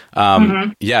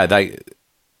 Yeah,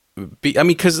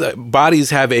 because bodies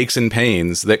have aches and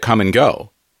pains that come and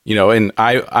go, and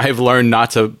I've learned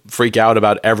not to freak out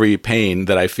about every pain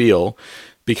that I feel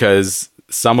because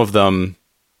some of them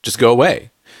just go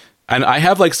away. And I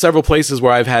have like several places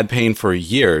where I've had pain for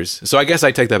years. So I guess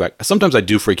I take that back. Sometimes I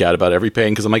do freak out about every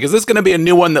pain because I'm like, is this going to be a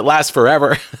new one that lasts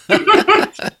forever?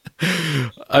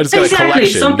 I just got a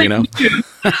collection,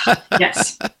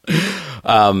 Yes.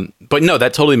 But no,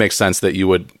 that totally makes sense that you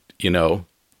would,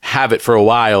 have it for a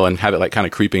while and have it like kind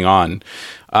of creeping on.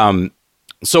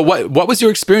 So what was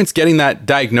your experience getting that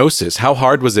diagnosis? How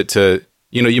hard was it to,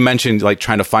 you mentioned like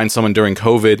trying to find someone during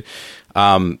COVID.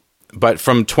 But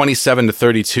from 27 to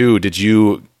 32, did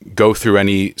you go through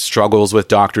any struggles with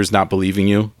doctors not believing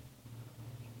you?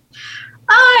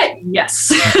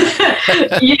 Yes.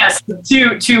 Yes.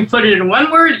 To put it in one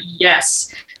word,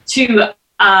 yes. To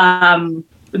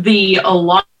the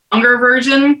longer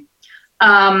version,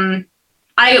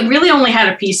 I really only had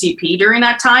a PCP during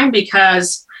that time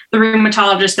because the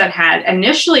rheumatologist that had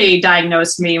initially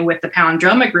diagnosed me with the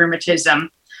palindromic rheumatism,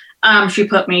 she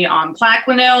put me on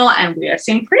Plaquenil, and we had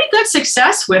seen pretty good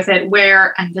success with it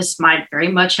and this might very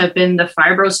much have been the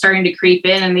fibro starting to creep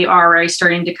in and the RA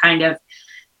starting to kind of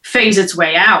phase its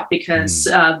way out because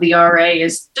the RA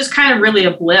is just kind of really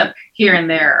a blip here and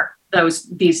there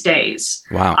these days.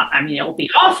 Wow. I mean, it'll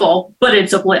be awful, but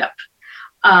it's a blip.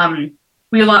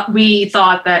 We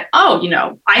thought that,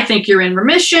 I think you're in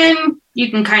remission. You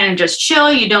can kind of just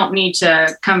chill. You don't need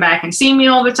to come back and see me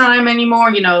all the time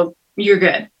anymore. You're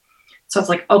good. So it's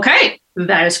like, okay,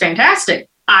 that is fantastic.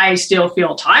 I still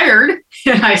feel tired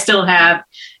and I still have,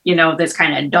 this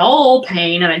kind of dull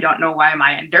pain and I don't know why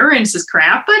my endurance is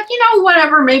crap, but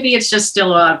whatever, maybe it's just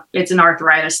still it's an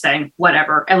arthritis thing,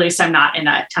 whatever. At least I'm not in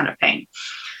a ton of pain.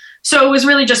 So it was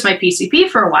really just my PCP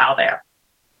for a while there.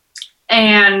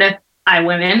 And I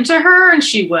went into her and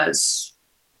she was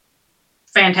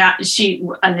fantastic.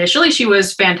 Initially she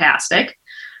was fantastic.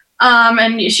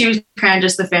 And she was kind of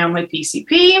just the family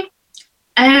PCP.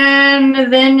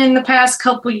 And then in the past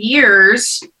couple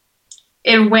years,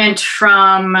 it went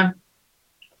from,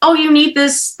 you need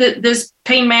this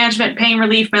pain management, pain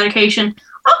relief medication.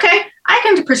 Okay, I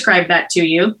can prescribe that to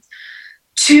you.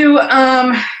 To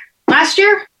last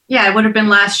year? Yeah, it would have been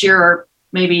last year or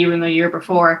maybe even the year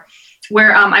before,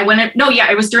 where I went in. No,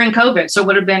 yeah, it was during COVID, so it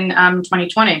would have been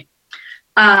 2020.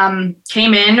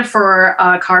 Came in for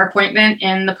a car appointment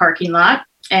in the parking lot,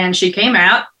 and she came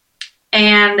out,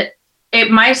 and it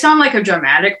might sound like a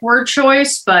dramatic word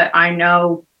choice, but I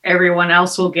know everyone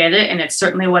else will get it, and it's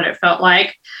certainly what it felt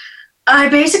like. I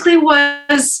basically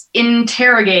was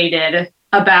interrogated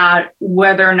about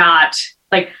whether or not,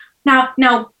 like, now,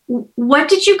 what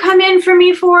did you come in for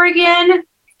me for again?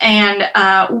 And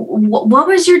what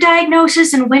was your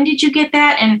diagnosis, and when did you get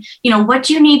that? And, what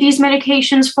do you need these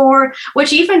medications for?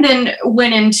 Which even then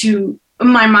went into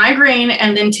my migraine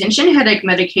and then tension headache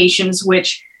medications,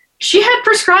 which she had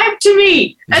prescribed to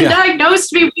me and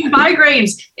diagnosed me with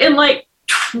migraines in like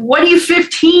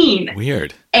 2015.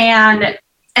 Weird. And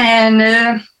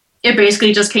it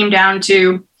basically just came down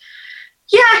to,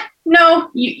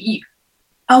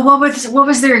 what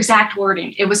was their exact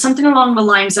wording? It was something along the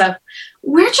lines of,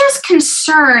 we're just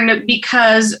concerned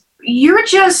because you're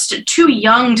just too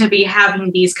young to be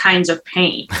having these kinds of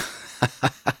pain.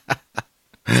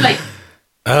 Like,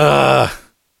 last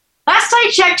I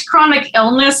checked, chronic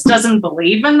illness doesn't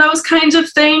believe in those kinds of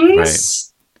things. Right.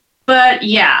 But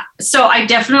yeah, so I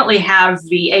definitely have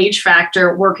the age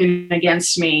factor working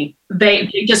against me. They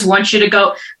just want you to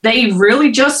go. They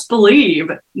really just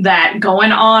believe that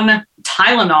going on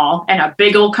Tylenol and a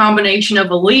big old combination of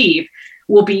Aleve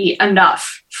will be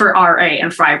enough for RA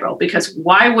and fibro, because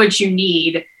why would you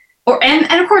need,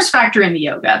 and of course factor in the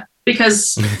yoga,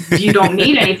 because you don't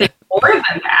need anything more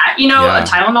than that. You know, Yeah. a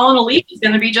Tylenol and Aleve is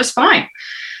going to be just fine.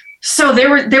 So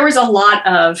there was a lot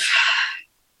of,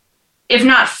 if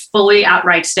not fully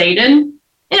outright stated,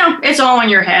 you know, it's all in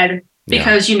your head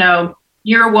because, you know,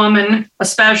 you're a woman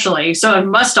especially, so it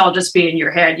must all just be in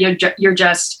your head. You're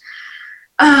just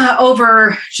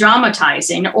over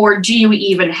dramatizing, or do you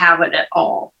even have it at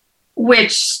all?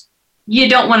 Which you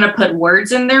don't want to put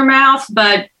words in their mouth,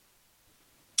 but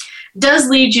does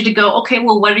lead you to go, okay,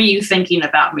 well, what are you thinking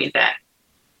about me then?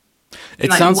 It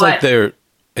Like sounds what?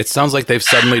 it sounds like they've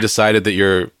suddenly decided that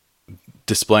you're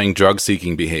displaying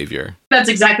drug-seeking behavior. That's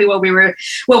exactly what we were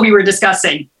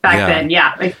discussing back Yeah. then.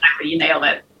 Yeah, exactly. You nailed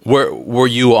it. Were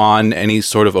you on any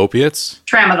sort of opiates?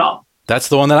 Tramadol. That's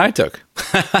the one that I took.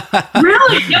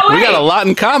 Really? No way. We got a lot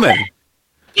in common.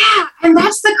 Yeah, and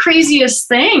that's the craziest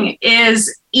thing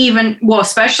is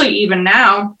especially even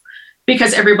now,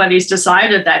 because everybody's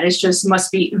decided that it just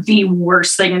must be the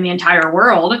worst thing in the entire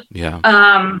world. Yeah.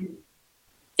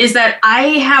 Is that I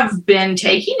have been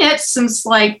taking it since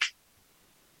like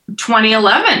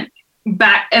 2011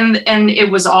 back, and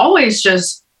it was always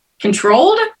just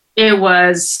controlled. It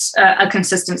was a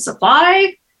consistent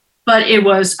supply, but it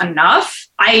was enough.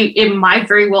 It might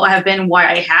very well have been why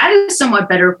I had a somewhat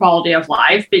better quality of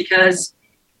life, because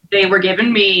they were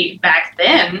giving me back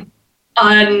then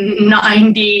a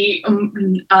 90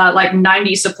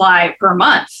 supply per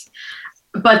month,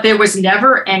 but there was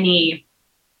never any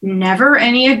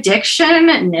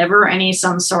addiction, never any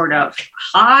some sort of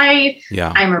high.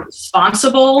 Yeah. I'm a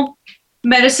responsible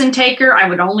medicine taker. I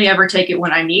would only ever take it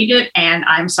when I need it. And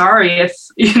I'm sorry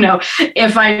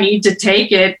if I need to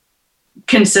take it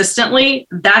consistently,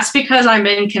 that's because I'm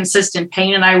in consistent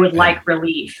pain and I would like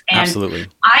relief. And Absolutely.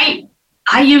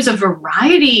 I use a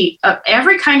variety of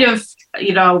every kind of,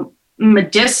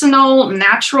 medicinal,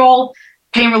 natural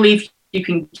pain relief you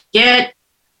can get.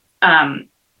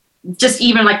 Just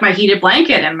even like my heated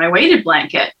blanket and my weighted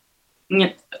blanket.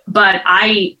 But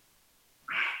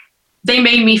they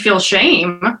made me feel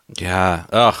shame Yeah.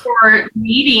 Ugh. for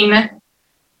needing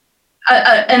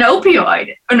an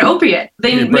opiate.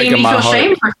 They You're made breaking me my feel heart.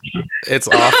 shame for it. It's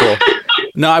awful.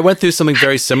 No, I went through something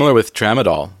very similar with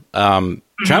Tramadol.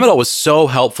 Tramadol was so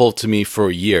helpful to me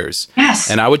for years. Yes.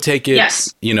 And I would take it,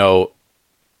 Yes.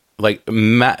 like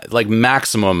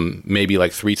maximum maybe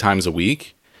like 3 times a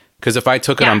week. Because if I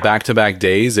took it on back-to-back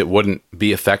days, it wouldn't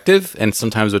be effective and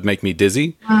sometimes would make me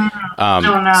dizzy.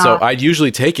 no. So I'd usually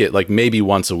take it like maybe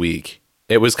once a week.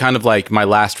 It was kind of like my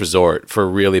last resort for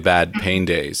really bad pain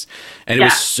days. And it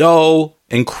was so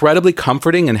incredibly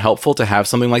comforting and helpful to have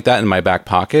something like that in my back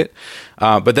pocket.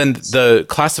 But then the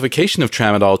classification of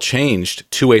Tramadol changed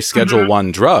to a Schedule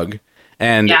 1 drug.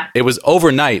 And it was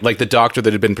overnight, like the doctor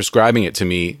that had been prescribing it to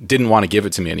me didn't want to give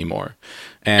it to me anymore.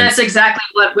 And that's exactly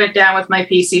what went down with my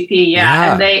PCP.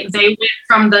 Yeah. And they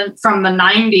went from the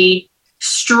 90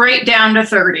 straight down to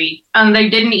 30. And they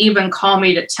didn't even call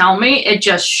me to tell me. It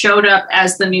just showed up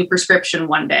as the new prescription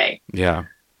one day. Yeah,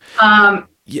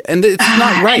 and it's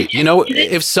not right.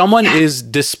 If someone is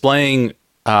displaying,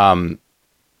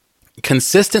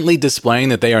 consistently displaying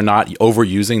that they are not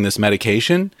overusing this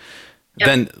medication,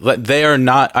 then they are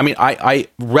not. I mean, I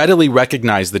readily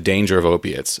recognize the danger of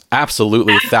opiates.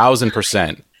 Absolutely,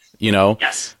 1,000%.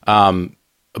 Yes.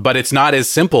 But it's not as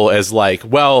simple as like,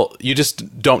 well, you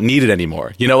just don't need it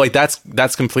anymore.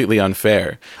 That's completely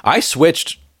unfair. I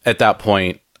switched at that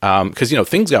point because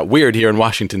things got weird here in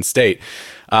Washington State.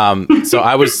 So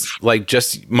I was like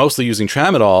just mostly using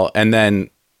Tramadol, and then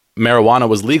marijuana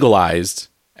was legalized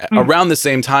around the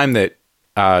same time that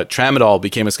Tramadol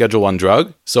became a Schedule 1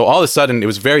 drug. So all of a sudden, it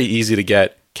was very easy to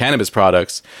get cannabis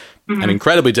products and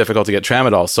incredibly difficult to get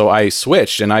Tramadol. So I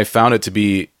switched, and I found it to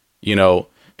be,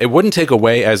 it wouldn't take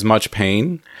away as much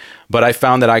pain, but I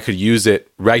found that I could use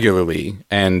it regularly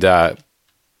and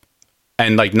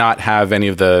like not have any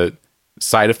of the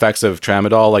side effects of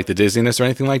Tramadol, like the dizziness or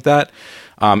anything like that.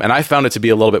 And I found it to be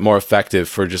a little bit more effective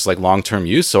for just like long-term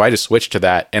use. So I just switched to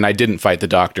that, and I didn't fight the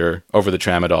doctor over the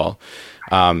Tramadol.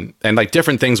 And like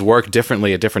different things work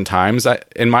differently at different times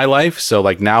in my life. So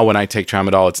like now when I take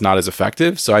Tramadol, it's not as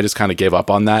effective. So I just kind of gave up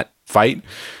on that fight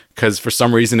because for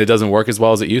some reason it doesn't work as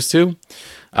well as it used to,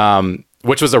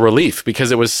 which was a relief because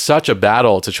it was such a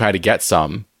battle to try to get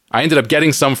some. I ended up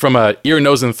getting some from a ear,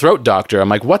 nose, and throat doctor. I'm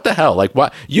like, what the hell? Like,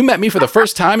 what? You met me for the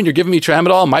first time and you're giving me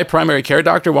tramadol? My primary care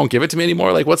doctor won't give it to me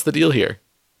anymore? Like, what's the deal here?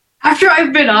 After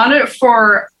I've been on it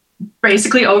for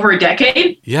basically over a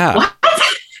decade. Yeah. What?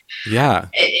 Yeah.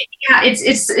 Yeah,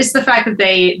 it's the fact that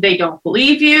they don't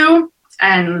believe you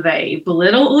and they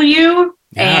belittle you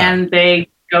and they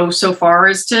go so far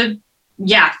as to,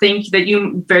 think that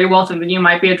you very well think that you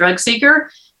might be a drug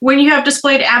seeker when you have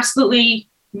displayed absolutely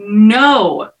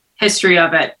no history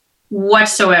of it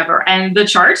whatsoever. And the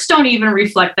charts don't even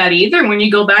reflect that either when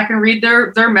you go back and read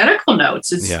their medical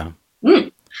notes. It's,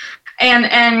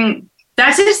 And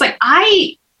that's it. It's like,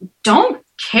 I don't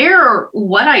care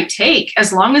what I take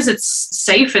as long as it's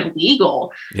safe and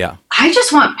legal. Yeah. I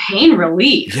just want pain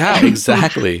relief. Yeah,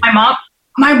 exactly.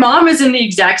 My mom is in the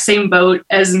exact same boat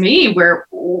as me, where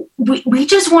we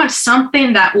just want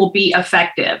something that will be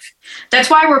effective. That's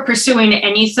why we're pursuing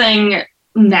anything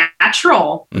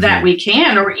natural that we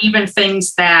can, or even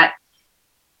things that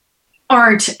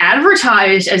aren't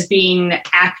advertised as being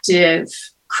active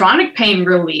chronic pain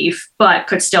relief, but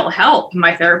could still help.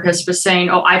 My therapist was saying,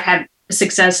 I've had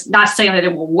success, not saying that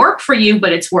it will work for you,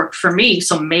 but it's worked for me.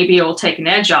 So maybe it will take an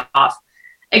edge off.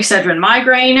 Excedrin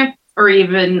migraine, or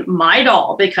even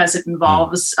Midol, because it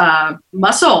involves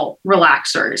muscle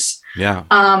relaxers. Yeah.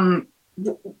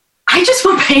 I just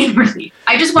want pain relief.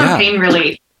 I just want pain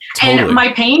relief. Totally. And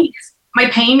my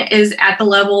pain is at the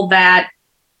level that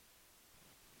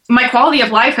my quality of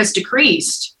life has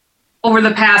decreased over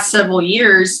the past several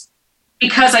years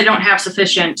because I don't have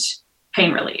sufficient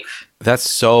pain relief. That's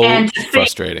so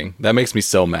frustrating. That makes me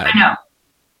so mad.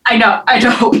 I know.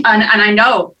 And I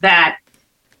know that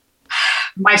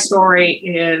my story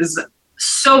is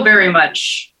so very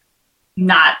much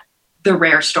not the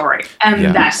rare story.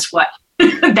 And that's what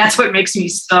makes me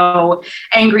so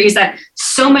angry, is that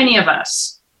so many of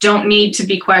us don't need to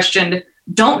be questioned,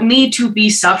 don't need to be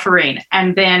suffering.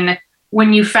 And then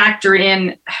when you factor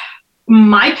in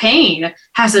my pain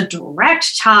has a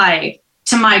direct tie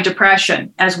to my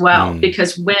depression as well,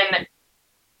 because when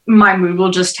my mood will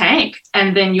just tank,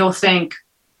 and then you'll think,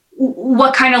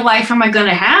 what kind of life am I going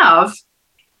to have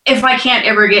if I can't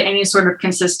ever get any sort of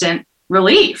consistent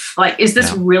relief? Like, is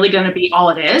this really going to be all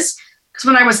it is? Because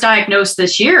when I was diagnosed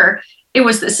this year, it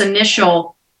was this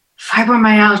initial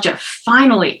fibromyalgia.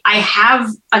 Finally, I have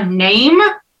a name.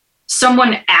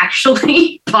 Someone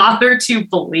actually bothered to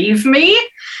believe me.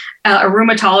 A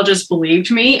rheumatologist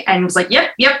believed me and was like,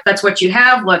 yep, that's what you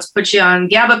have. Let's put you on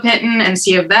gabapentin and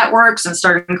see if that works, and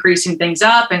start increasing things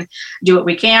up and do what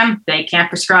we can. They can't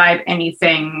prescribe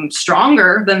anything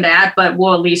stronger than that, but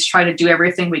we'll at least try to do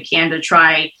everything we can to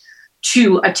try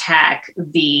to attack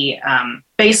the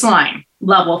baseline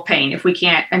level of pain if we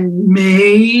can't, and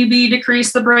maybe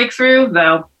decrease the breakthrough,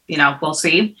 though, we'll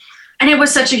see. And it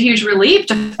was such a huge relief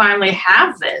to finally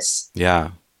have this.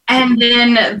 Yeah. And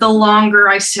then the longer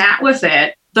I sat with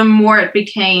it, the more it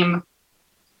became,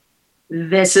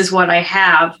 this is what I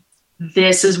have.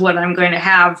 This is what I'm going to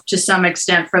have to some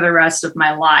extent for the rest of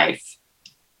my life.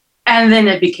 And then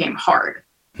it became hard.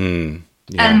 And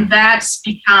that's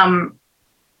become,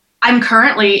 I'm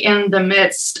currently in the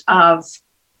midst of,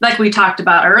 like we talked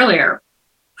about earlier,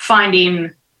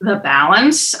 finding the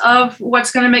balance of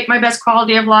what's going to make my best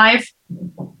quality of life,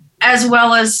 as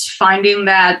well as finding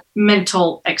that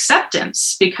mental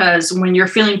acceptance. Because when you're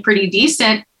feeling pretty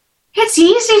decent, it's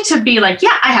easy to be like,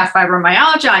 yeah, I have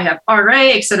fibromyalgia, I have RA,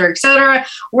 et cetera.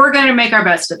 We're going to make our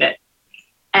best of it.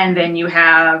 And then you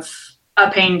have a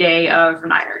pain day of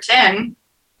 9 or 10,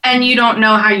 and you don't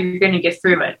know how you're going to get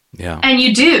through it. Yeah. And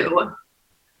you do.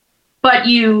 But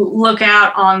you look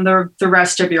out on the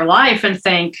rest of your life and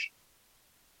think,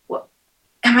 well,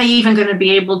 am I even going to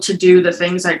be able to do the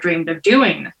things I dreamed of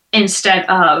doing? Instead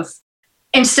of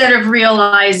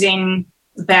realizing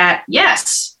that,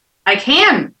 yes, I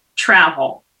can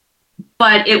travel,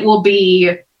 but it will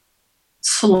be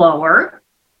slower.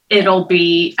 It'll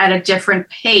be at a different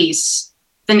pace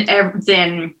than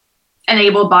an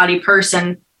able-bodied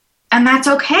person. And that's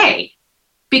okay,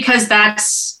 because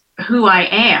that's who I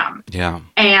am. Yeah.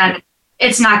 And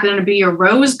it's not going to be a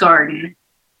rose garden,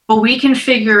 but we can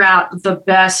figure out the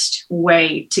best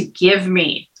way to give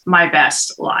me my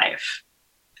best life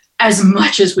as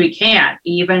much as we can.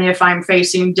 Even if I'm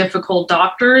facing difficult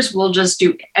doctors, we'll just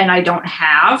do, and I don't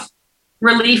have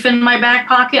relief in my back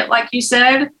pocket, like you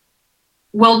said,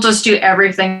 we'll just do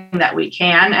everything that we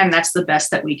can. And that's the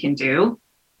best that we can do.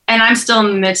 And I'm still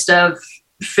in the midst of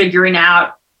figuring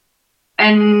out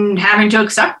and having to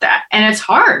accept that. And it's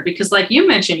hard because, like you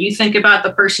mentioned, you think about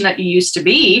the person that you used to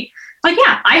be. Like,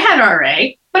 yeah, I had RA,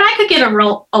 but I could get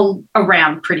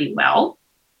around pretty well.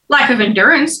 Lack of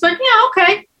endurance, but yeah,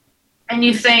 okay. And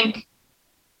you think,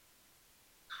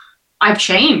 I've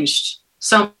changed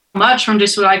so much from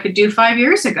just what I could do 5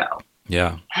 years ago.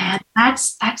 Yeah. And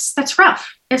that's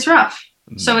rough. It's rough.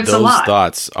 So it's a Those lot.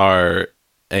 thoughts are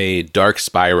a dark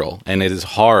spiral, and it is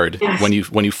hard when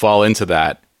you fall into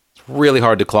that. It's really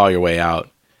hard to claw your way out.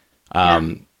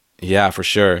 Yeah, for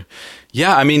sure.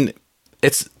 Yeah, I mean,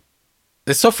 it's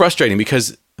so frustrating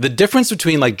because the difference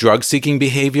between like drug seeking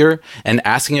behavior and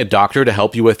asking a doctor to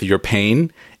help you with your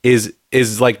pain is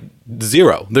like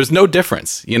zero. There's no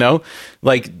difference, you know,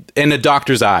 like in a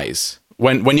doctor's eyes.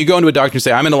 When you go into a doctor and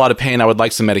say, I'm in a lot of pain, I would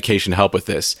like some medication to help with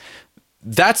this.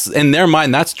 That's in their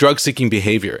mind, that's drug seeking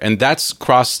behavior. And that's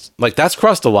crossed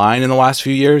a line in the last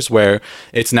few years where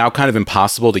it's now kind of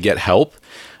impossible to get help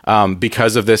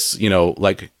because of this, you know,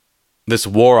 like this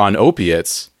war on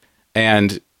opiates.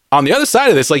 And on the other side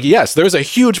of this, like, yes, there's a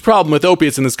huge problem with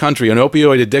opiates in this country, and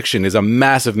opioid addiction is a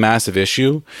massive, massive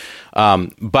issue.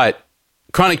 But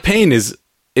chronic pain is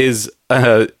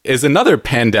another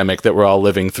pandemic that we're all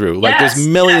living through. Like, there's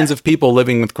millions of people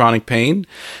living with chronic pain,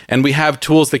 and we have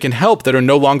tools that can help that are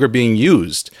no longer being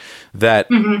used that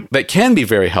can be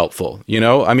very helpful. You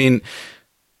know, I mean,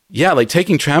 yeah, like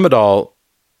taking tramadol,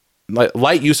 like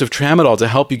light use of tramadol to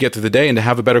help you get through the day and to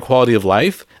have a better quality of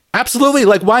life. Absolutely.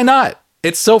 Like, why not?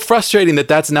 It's so frustrating that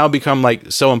that's now become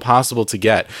like so impossible to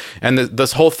get. And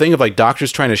this whole thing of like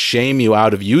doctors trying to shame you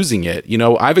out of using it, you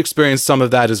know, I've experienced some of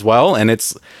that as well. And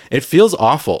it feels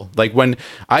awful. Like when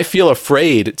I feel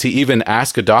afraid to even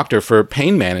ask a doctor for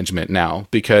pain management now,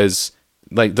 because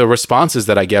like the responses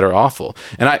that I get are awful.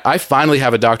 And I finally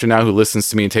have a doctor now who listens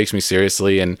to me and takes me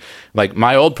seriously. And like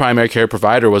my old primary care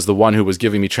provider was the one who was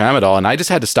giving me tramadol, and I just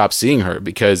had to stop seeing her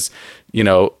because, you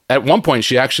know, at one point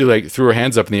she actually like threw her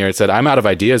hands up in the air and said, I'm out of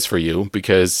ideas for you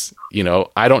because, you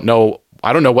know, I don't know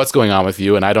what's going on with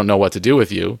you, and I don't know what to do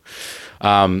with you.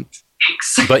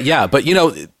 But you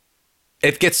know,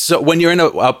 it gets so when you're in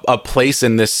a place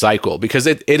in this cycle, because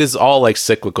it is all like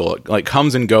cyclical, it like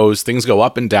comes and goes, things go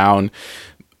up and down,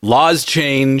 laws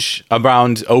change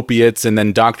around opiates, and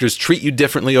then doctors treat you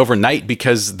differently overnight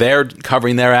because they're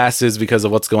covering their asses because of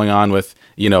what's going on with,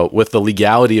 you know, with the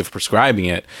legality of prescribing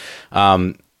it.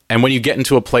 And when you get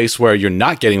into a place where you're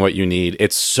not getting what you need,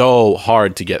 it's so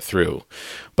hard to get through.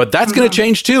 But that's going to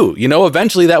change too. You know,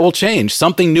 eventually that will change.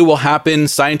 Something new will happen.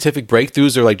 Scientific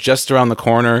breakthroughs are like just around the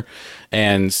corner.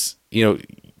 And, you know,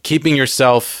 keeping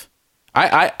yourself,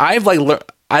 I've like learned,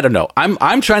 I don't know.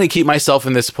 I'm trying to keep myself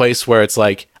in this place where it's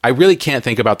like, I really can't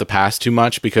think about the past too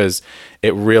much because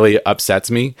it really upsets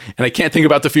me. And I can't think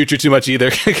about the future too much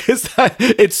either because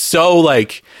it's so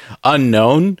like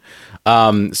unknown.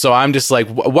 So I'm just like,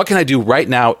 what can I do right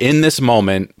now in this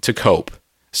moment to cope?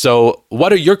 So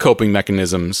what are your coping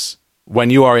mechanisms when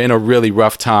you are in a really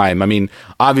rough time? I mean,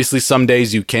 obviously some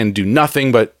days you can do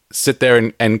nothing but sit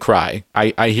there and cry.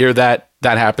 I hear that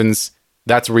happens.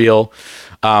 That's real.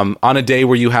 On a day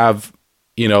where you have,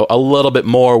 you know, a little bit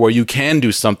more where you can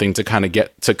do something to kind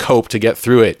of cope, to get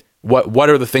through it. What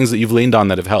are the things that you've leaned on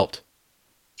that have helped?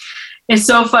 It's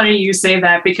so funny you say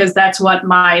that because that's what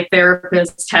my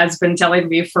therapist has been telling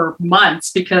me for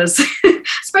months, because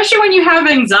especially when you have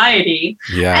anxiety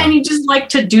and you just like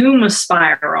to doom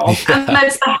spiral, and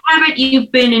that's the habit you've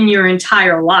been in your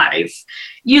entire life.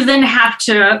 You then have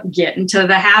to get into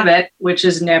the habit, which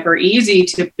is never easy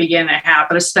to begin a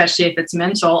habit, especially if it's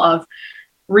mental, of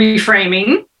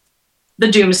reframing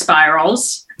the doom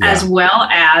spirals, as well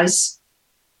as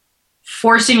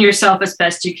forcing yourself as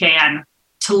best you can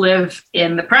to live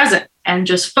in the present and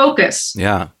just focus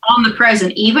on the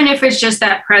present, even if it's just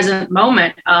that present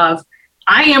moment of,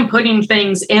 I am putting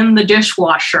things in the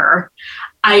dishwasher.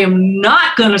 I am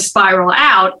not going to spiral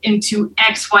out into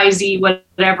XYZ,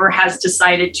 whatever has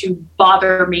decided to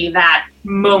bother me that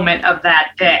moment of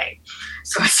that day.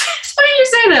 So it's funny you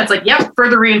say that. It's like, yep,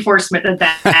 further reinforcement of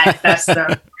that. That's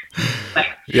the thing.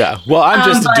 Yeah. Well, I'm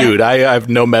just a dude. I have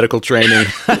no medical training.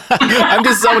 I'm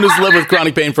just someone who's lived with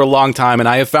chronic pain for a long time, and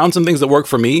I have found some things that work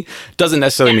for me. Doesn't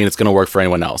necessarily mean it's going to work for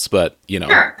anyone else, but you know,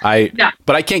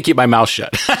 but I can't keep my mouth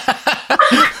shut. You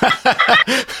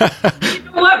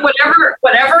know what?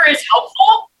 Whatever is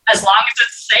helpful, as long as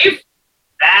it's safe,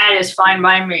 that is fine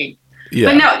by me. Yeah.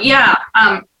 But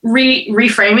no,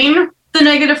 reframing the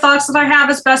negative thoughts that I have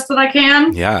as best that I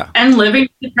can. Yeah. And living in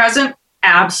the present.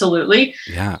 Absolutely.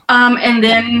 Yeah. And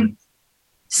then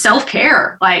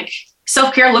self-care. Like,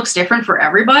 self-care looks different for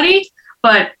everybody,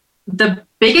 but the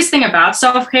biggest thing about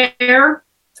self-care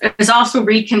is also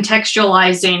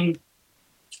recontextualizing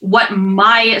what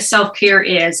my self-care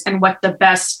is and what the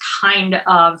best kind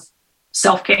of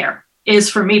self-care is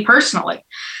for me personally.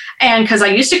 And because I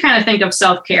used to kind of think of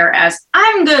self-care as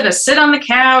I'm going to sit on the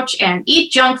couch and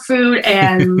eat junk food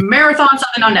and marathon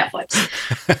something on Netflix.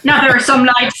 Now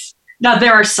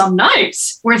there are some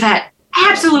nights where that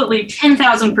absolutely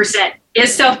 10,000%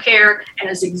 is self-care and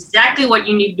is exactly what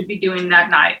you need to be doing that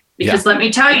night. Because let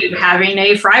me tell you, having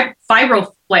a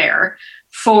fibro flare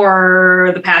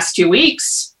for the past 2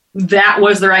 weeks, that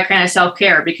was the right kind of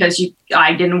self-care because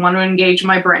I didn't want to engage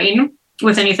my brain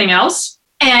with anything else.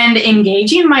 And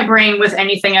engaging my brain with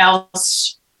anything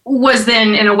else was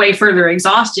then in a way further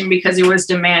exhausting because it was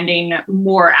demanding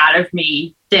more out of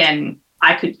me than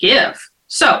I could give.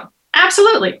 So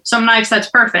absolutely, some nights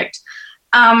that's perfect.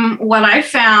 What I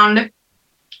found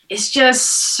is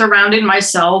just surrounding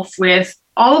myself with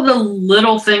all of the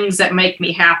little things that make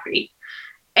me happy.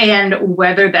 And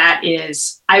whether that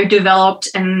is, I've developed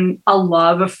a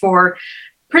love for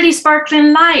pretty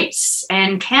sparkling lights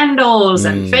and candles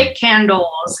and fake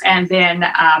candles. And then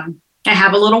I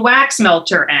have a little wax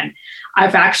melter. And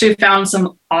I've actually found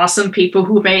some awesome people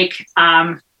who make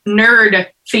nerd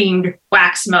themed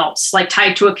wax melts, like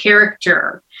tied to a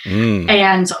character.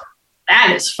 And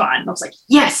that is fun. I was like,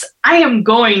 yes, I am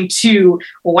going to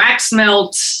wax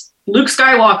melt Luke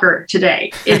Skywalker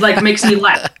today. It like makes me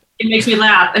laugh. It makes me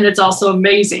laugh. And it's also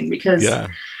amazing because,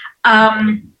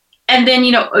 and then,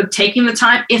 taking the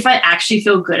time, if I actually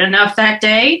feel good enough that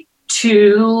day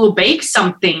to bake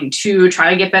something, to try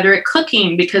to get better at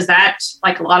cooking, because that,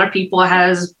 like a lot of people,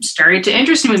 has started to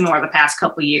interest me more the past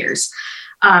couple of years.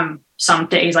 Some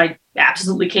days I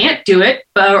absolutely can't do it,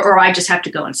 or I just have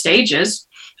to go in stages.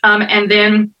 And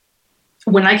then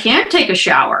when I can take a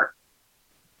shower,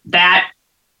 that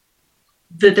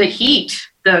the heat,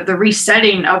 the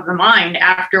resetting of the mind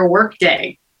after a work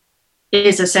day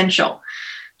is essential.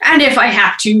 And if I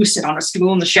have to sit on a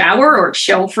stool in the shower or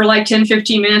chill for like 10,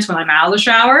 15 minutes when I'm out of the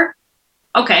shower,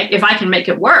 okay, if I can make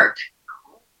it work,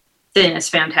 then it's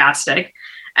fantastic.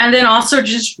 And then also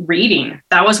just reading.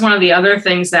 That was one of the other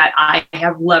things that I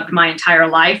have loved my entire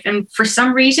life. And for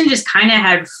some reason, just kind of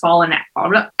had fallen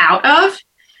out of.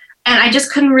 And I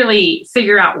just couldn't really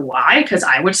figure out why, because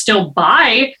I would still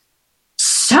buy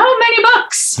so many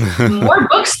books, more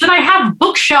books than I have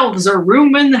bookshelves or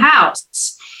room in the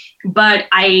house. But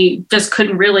I just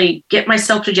couldn't really get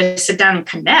myself to just sit down and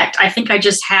connect. I think I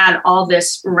just had all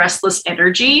this restless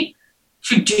energy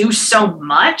to do so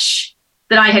much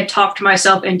that I had talked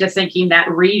myself into thinking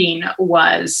that reading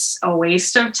was a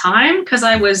waste of time because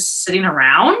I was sitting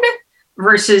around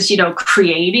versus,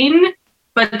 creating.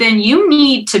 But then you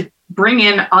need to bring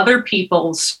in other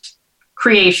people's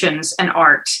creations and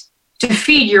art to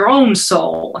feed your own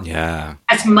soul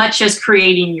as much as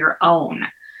creating your own.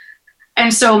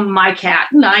 And so my cat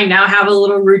and I now have a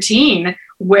little routine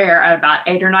where at about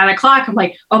 8 or 9 o'clock, I'm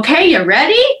like, okay, you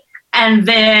ready? And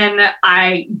then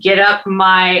I get up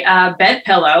my bed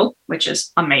pillow, which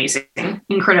is amazing,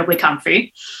 incredibly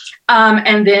comfy.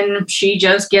 And then she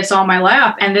just gets on my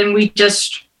lap and then we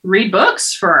just read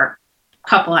books for a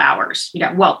couple hours.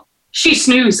 Well, she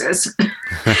snoozes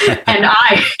and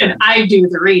I do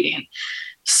the reading.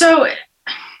 So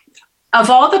of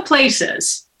all the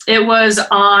places, it was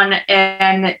on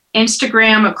an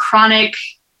Instagram chronic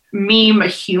meme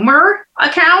humor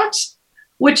account,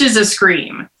 which is a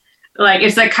scream. Like,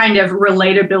 it's that kind of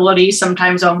relatability,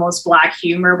 sometimes almost black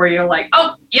humor, where you're like,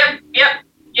 oh, yep.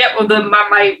 Well,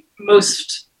 my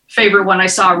most favorite one I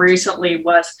saw recently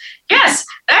was, yes,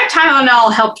 that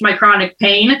Tylenol helped my chronic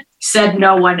pain, said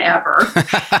no one ever.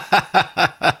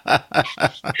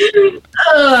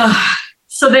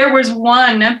 So there was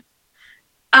one.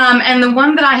 And the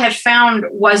one that I had found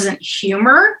wasn't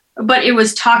humor, but it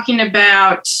was talking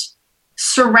about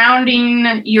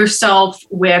surrounding yourself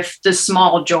with the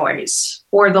small joys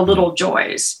or the little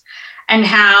joys, and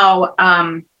how,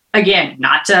 again,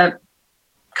 not to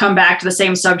come back to the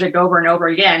same subject over and over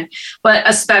again, but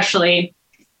especially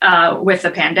with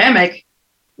the pandemic,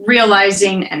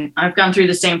 realizing, and I've gone through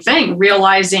the same thing,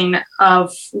 realizing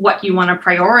of what you want to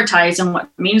prioritize and what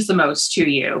means the most to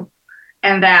you.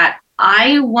 And that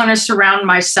I want to surround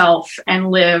myself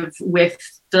and live with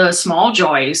the small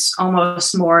joys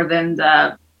almost more than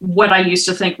what I used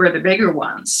to think were the bigger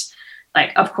ones.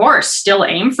 Like, of course, still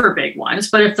aim for big ones,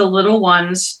 but if the little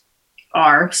ones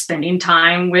are spending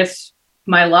time with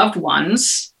my loved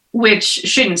ones, which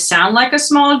shouldn't sound like a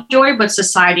small joy, but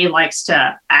society likes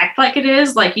to act like it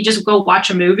is. Like, you just go watch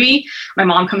a movie. My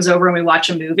mom comes over and we watch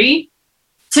a movie.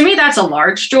 To me, that's a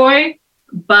large joy,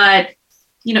 but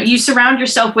you surround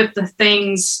yourself with the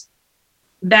things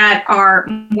that are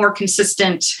more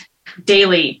consistent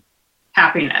daily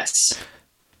happiness.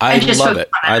 I love it.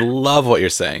 I love what you're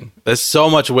saying. There's so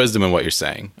much wisdom in what you're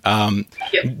saying.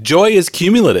 Joy is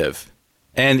cumulative.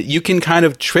 And you can kind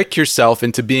of trick yourself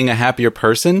into being a happier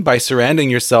person by surrounding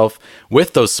yourself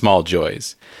with those small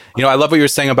joys. You know, I love what you're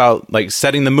saying about like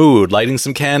setting the mood, lighting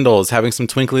some candles, having some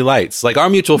twinkly lights. Like our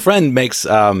mutual friend makes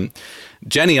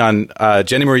Jenny on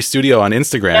Jenny Marie Studio on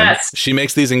Instagram. Yes. She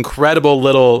makes these incredible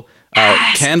little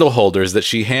candle holders that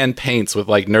she hand paints with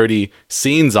like nerdy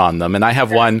scenes on them. And I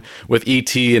have one with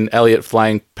E.T. and Elliot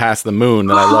flying past the moon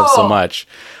that I love so much.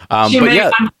 But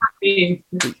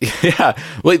yeah,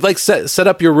 like set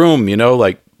up your room, you know,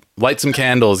 like light some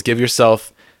candles, give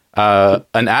yourself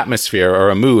an atmosphere or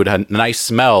a mood, a nice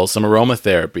smell, some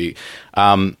aromatherapy.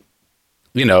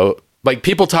 You know, like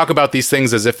people talk about these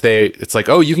things as if it's like,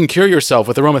 oh, you can cure yourself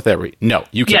with aromatherapy. No,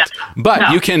 you can't. Yeah.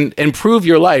 But you can improve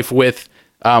your life with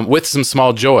some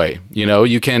small joy. You know,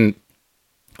 you can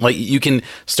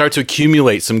start to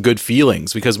accumulate some good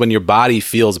feelings, because when your body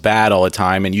feels bad all the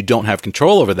time and you don't have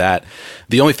control over that,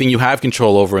 the only thing you have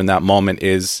control over in that moment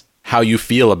is how you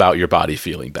feel about your body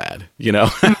feeling bad, you know?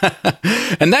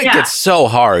 And that gets so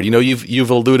hard. You know,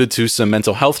 you've alluded to some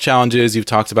mental health challenges. You've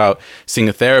talked about seeing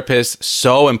a therapist.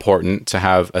 So important to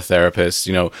have a therapist,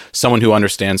 you know, someone who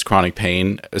understands chronic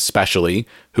pain, especially,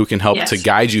 who can help to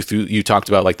guide you through. You talked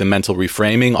about like the mental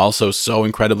reframing, also so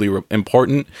incredibly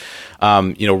important.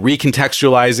 You know,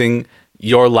 recontextualizing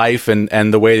your life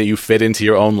and the way that you fit into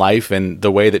your own life and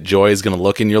the way that joy is going to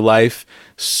look in your life.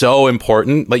 So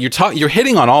important. Like you're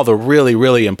hitting on all the really,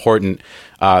 really important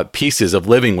pieces of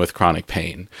living with chronic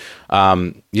pain.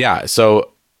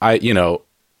 So I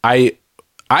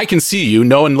can see you.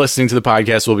 No one listening to the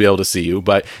podcast will be able to see you,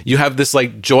 but you have this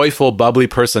like joyful, bubbly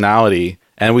personality.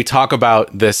 And we talk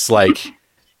about this, like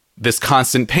this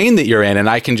constant pain that you're in. And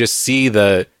I can just see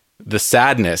the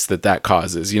sadness that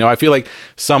causes. You know, I feel like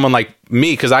someone like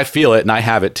me, because I feel it and I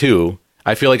have it too.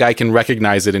 I feel like I can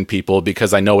recognize it in people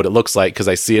because I know what it looks like, because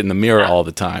I see it in the mirror all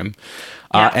the time.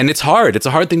 And it's hard. It's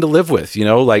a hard thing to live with, you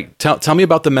know, like tell me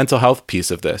about the mental health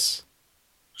piece of this.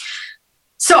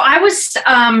 So I was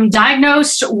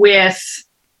diagnosed with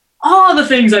all the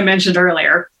things I mentioned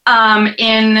earlier.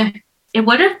 It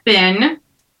would have been,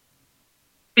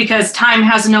 because time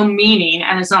has no meaning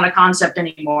and it's not a concept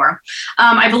anymore.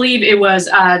 I believe it was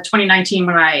 2019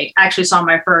 when I actually saw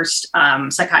my first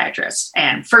psychiatrist,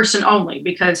 and first and only,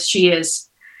 because she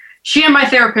and my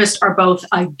therapist are both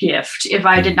a gift. If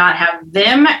I did not have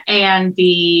them and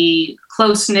the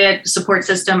close-knit support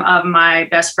system of my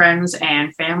best friends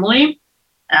and family,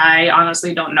 I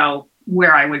honestly don't know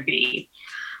where I would be.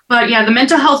 But yeah, the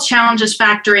mental health challenges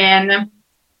factor in.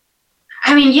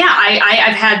 I mean,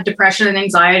 I've had depression and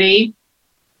anxiety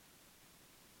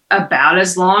about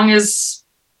as long as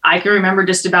I can remember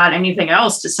just about anything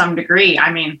else to some degree.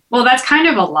 I mean, well, that's kind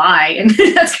of a lie. And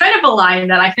that's kind of a lie in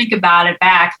that I think about it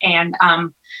back. And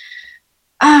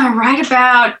right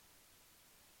about,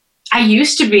 I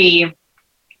used to be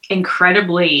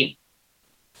incredibly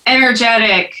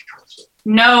energetic,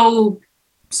 no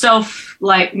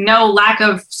lack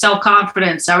of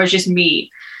self-confidence. I was just me.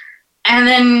 And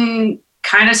then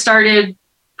kind of started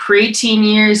pre-teen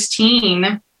years,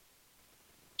 teen,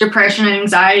 depression and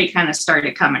anxiety kind of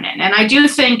started coming in. And I do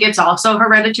think it's also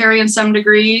hereditary in some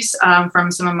degrees from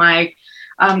some of my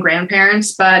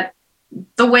grandparents, but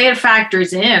the way it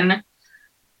factors in,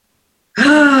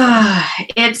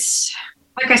 it's,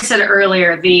 like I said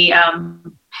earlier, the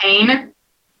pain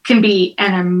can be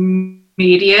an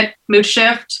immediate mood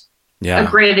shift. Yeah. A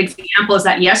great example is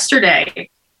that yesterday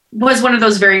was one of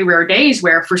those very rare days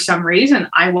where for some reason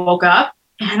I woke up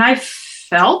and I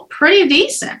felt pretty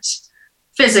decent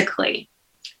physically.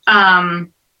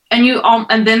 And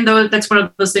then that's one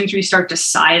of those things where you start to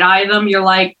side eye them. You're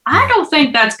like, I don't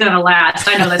think that's going to last.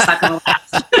 I know that's not going to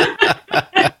last.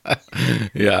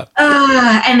 Yeah.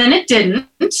 And then it didn't,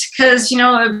 because, you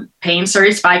know, pain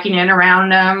started spiking in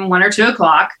around 1 or 2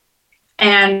 o'clock,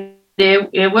 and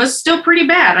it was still pretty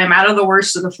bad. I'm out of the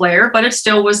worst of the flare, but it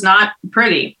still was not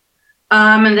pretty.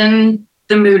 And then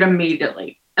the mood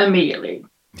immediately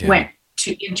went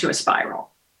into a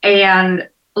spiral. And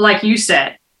like you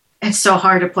said, it's so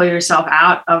hard to pull yourself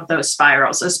out of those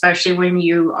spirals, especially when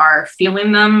you are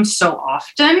feeling them so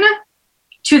often.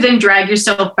 To then drag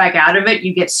yourself back out of it,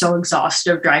 you get so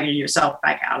exhausted of dragging yourself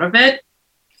back out of it.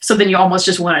 So then you almost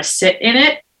just want to sit in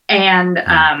it. And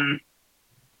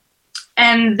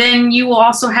then you will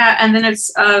also have, and then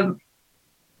it's a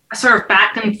sort of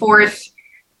back and forth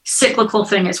cyclical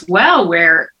thing as well,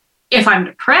 where if I'm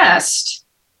depressed,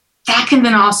 that can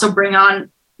then also bring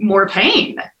on more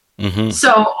pain. Mm-hmm.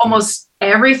 So almost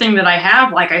everything that I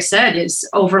have, like I said, is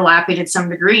overlapping to some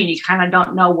degree, and you kind of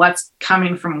don't know what's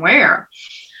coming from where.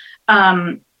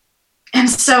 And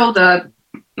so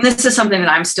this is something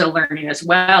that I'm still learning as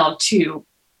well, to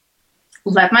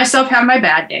let myself have my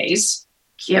bad days,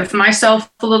 give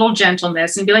myself a little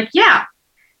gentleness, and be like, yeah,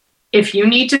 if you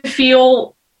need to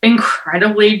feel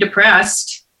incredibly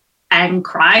depressed and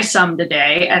cry some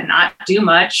today and not do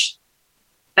much,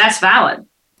 that's valid.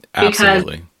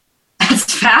 Absolutely. Because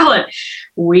that's valid.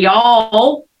 We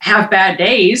all have bad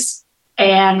days,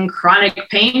 and chronic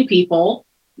pain people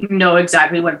know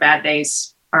exactly what bad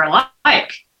days are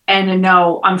like, and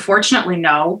unfortunately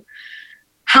know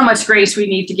how much grace we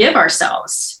need to give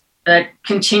ourselves. But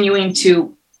continuing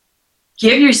to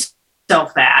give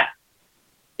yourself that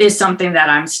is something that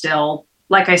I'm still,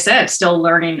 like I said, still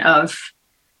learning of,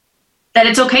 that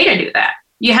it's okay to do that.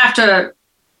 You have to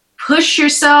push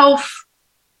yourself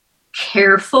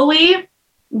carefully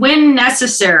when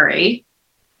necessary,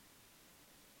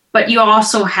 but you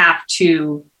also have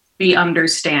to be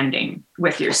understanding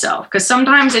with yourself, because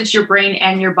sometimes it's your brain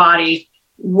and your body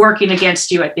working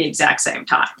against you at the exact same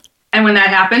time. And when that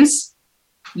happens,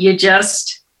 you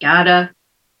just gotta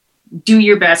do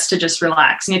your best to just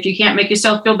relax. And if you can't make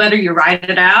yourself feel better, you ride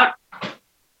it out.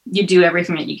 You do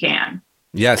everything that you can.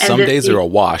 Yeah, some days are a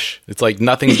wash. It's like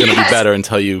nothing's going to be better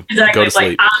until you go to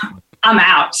sleep. Like, I'm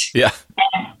out. Yeah.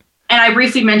 And I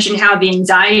briefly mentioned how the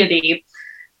anxiety,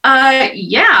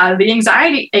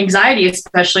 anxiety,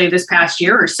 especially this past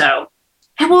year or so,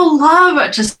 it will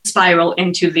love to spiral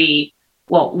into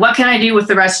what can I do with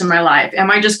the rest of my life?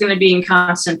 Am I just going to be in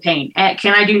constant pain?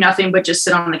 Can I do nothing but just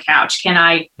sit on the couch? Can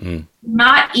I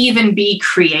not even be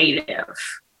creative?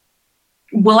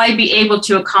 Will I be able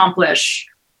to accomplish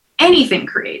anything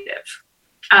creative?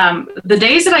 The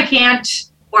days that I can't,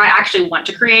 or I actually want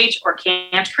to create or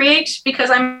can't create because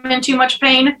I'm in too much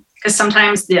pain, because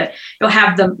sometimes you'll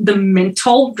have the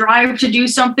mental drive to do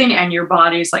something and your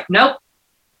body's like, nope,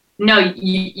 no,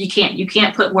 you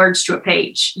can't put words to a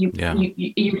page.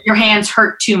 Your hands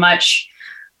hurt too much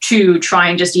to try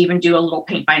and just even do a little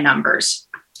paint by numbers.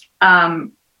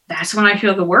 That's when I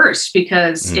feel the worst,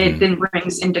 because it then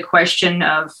brings into question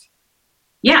of,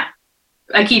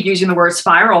 I keep using the word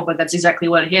spiral, but that's exactly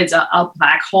what it is, a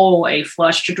black hole, a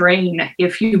flushed drain,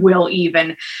 if you will,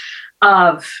 even,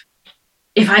 of,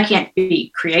 if I can't be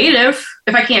creative,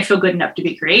 if I can't feel good enough to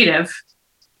be creative,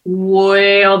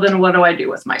 well, then what do I do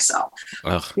with myself?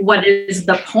 Ugh. What is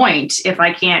the point if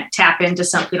I can't tap into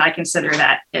something I consider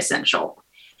that essential?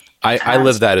 I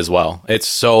live that as well. It's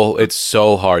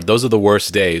so hard. Those are the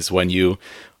worst days, when you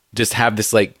just have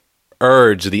this like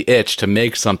urge, the itch to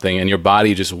make something, and your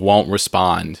body just won't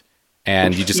respond,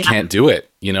 and you just can't do it,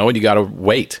 and you got to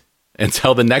wait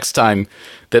until the next time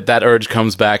that urge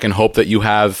comes back and hope that you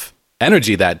have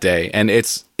energy that day. And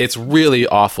it's really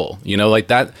awful, like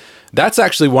that. That's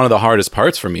actually one of the hardest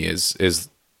parts for me is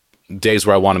days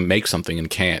where I want to make something and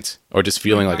can't, or just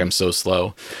feeling like I'm so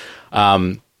slow.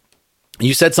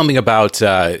 You said something about,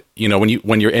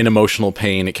 when you're in emotional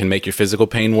pain, it can make your physical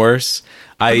pain worse.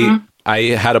 I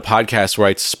had a podcast where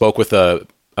I spoke with a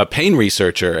pain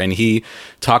researcher, and he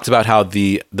talked about how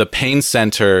the pain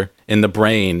center in the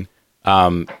brain,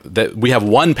 that we have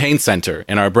one pain center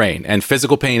in our brain, and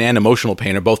physical pain and emotional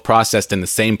pain are both processed in the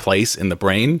same place in the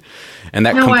brain. And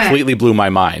that completely blew my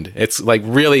mind. It's like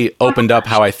really opened up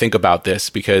how I think about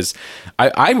this, because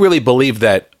I really believe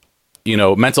that,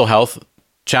 mental health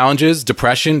challenges,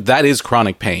 depression, that is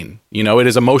chronic pain. It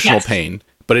is emotional pain,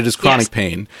 but it is chronic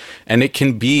pain. And it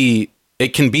can be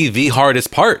the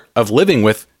hardest part of living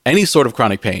with any sort of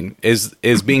chronic pain is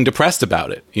being depressed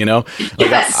about it.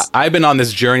 I've been on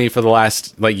this journey for the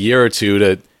last year or two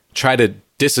to try to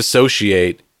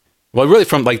disassociate. Well, really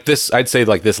from I'd say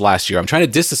this last year, I'm trying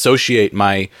to disassociate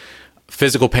my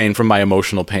physical pain from my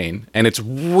emotional pain. And it's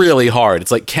really hard.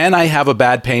 It's like, can I have a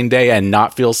bad pain day and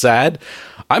not feel sad?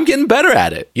 I'm getting better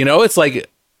at it. It's like,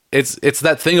 it's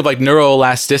that thing of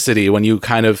neuroelasticity. When you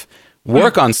kind of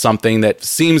work on something that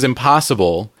seems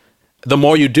impossible, the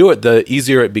more you do it, the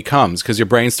easier it becomes, because your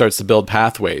brain starts to build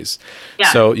pathways.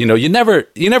 Yeah. So, you never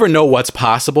know what's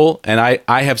possible. And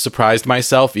I have surprised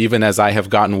myself, even as I have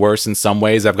gotten worse in some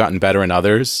ways, I've gotten better in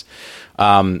others.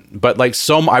 But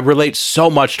I relate so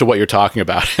much to what you're talking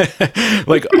about.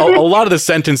 a lot of the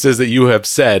sentences that you have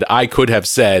said, I could have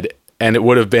said, and it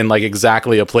would have been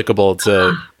exactly applicable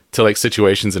to to like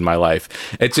situations in my life.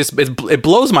 It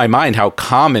blows my mind how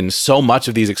common so much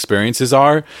of these experiences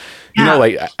are. You know,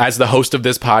 like as the host of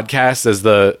this podcast, as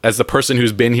the person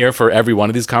who's been here for every one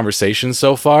of these conversations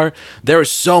so far, there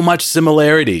is so much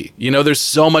similarity. You know, there's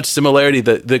so much similarity.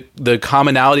 The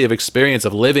commonality of experience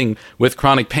of living with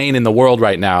chronic pain in the world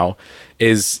right now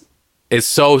is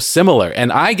so similar.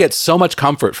 And I get so much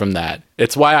comfort from that.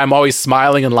 It's why I'm always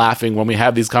smiling and laughing when we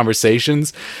have these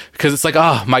conversations, because it's like,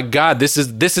 oh my God, this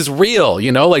is real,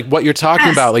 you know, like what you're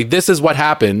talking about, like this is what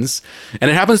happens, and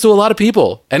it happens to a lot of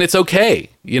people, and it's okay.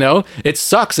 You know, it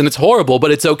sucks and it's horrible,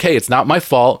 but it's okay. It's not my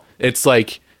fault. It's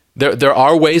like, there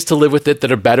are ways to live with it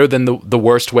that are better than the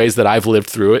worst ways that I've lived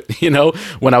through it, you know,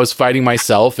 when I was fighting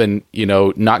myself and, you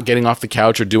know, not getting off the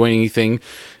couch or doing anything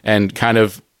and kind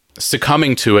of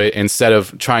succumbing to it instead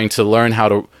of trying to learn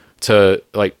how to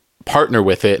like partner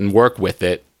with it and work with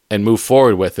it and move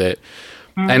forward with it.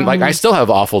 And like, I still have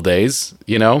awful days,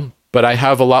 you know, but I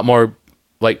have a lot more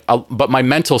like, but my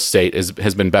mental state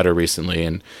has been better recently.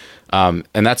 And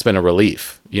that's been a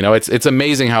relief. You know, it's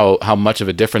amazing how much of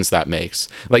a difference that makes.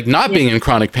 Like not being in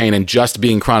chronic pain and just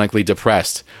being chronically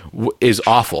depressed is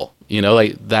awful. You know,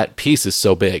 like that piece is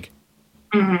so big.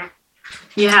 Mm-hmm.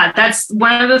 Yeah, that's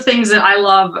one of the things that I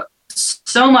love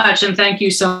so much. And thank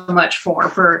you so much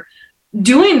for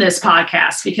doing this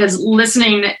podcast, because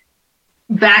listening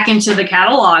back into the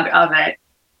catalog of it,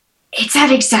 it's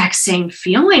that exact same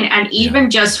feeling. And even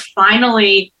just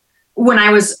finally, when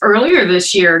I was earlier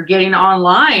this year getting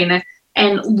online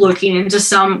and looking into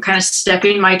some kind of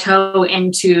stepping my toe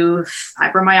into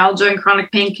fibromyalgia and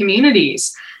chronic pain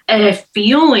communities, and a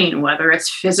feeling, whether it's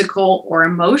physical or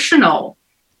emotional,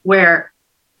 where,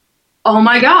 oh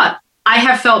my God, I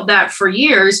have felt that for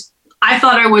years. I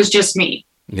thought it was just me.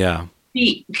 Yeah.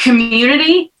 The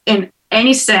community in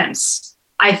any sense,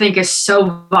 I think, is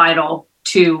so vital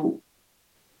to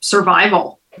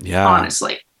survival. Yeah.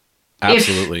 Honestly.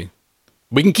 Absolutely.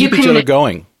 We can keep each other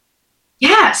going.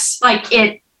 Yes. Like,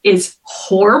 it is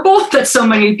horrible that so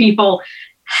many people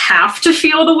have to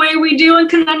feel the way we do and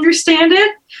can understand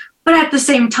it. But at the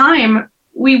same time,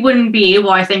 we wouldn't be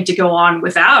able, I think, to go on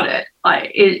without it.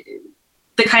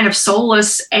 The kind of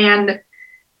solace and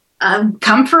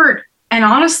comfort and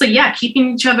honestly,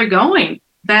 keeping each other going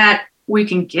that we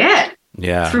can get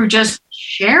through just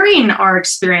sharing our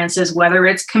experiences, whether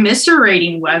it's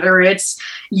commiserating, whether it's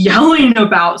yelling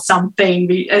about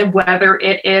something, whether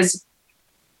it is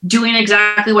doing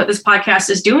exactly what this podcast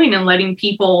is doing and letting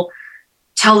people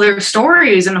tell their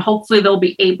stories, and hopefully they'll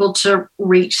be able to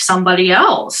reach somebody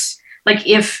else. Like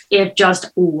if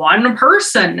just one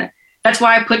person, that's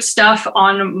why I put stuff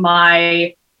on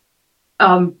my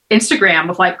Instagram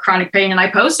with like chronic pain, and I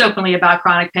post openly about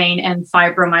chronic pain and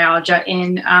fibromyalgia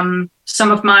in some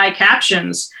of my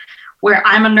captions, where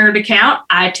I'm a nerd account.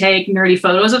 I take nerdy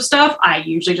photos of stuff. I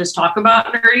usually just talk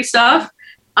about nerdy stuff.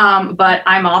 But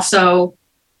I'm also,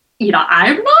 I'm not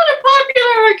a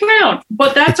popular account,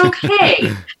 but that's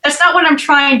okay. That's not what I'm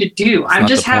trying to do. I'm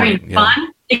just having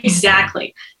fun.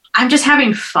 Exactly. I'm just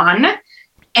having fun.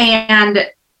 And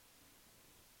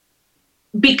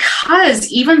because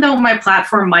even though my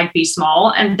platform might be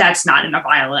small, and that's not in a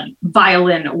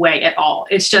violin way at all,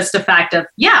 it's just a fact of,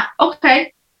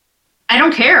 okay, I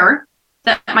don't care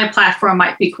that my platform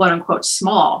might be quote unquote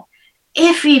small.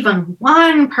 If even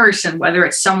one person, whether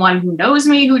it's someone who knows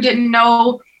me, who didn't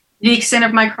know the extent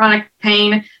of my chronic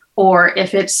pain, or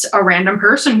if it's a random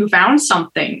person who found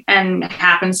something and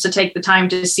happens to take the time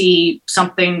to see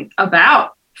something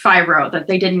about fibro that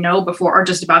they didn't know before, or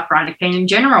just about chronic pain in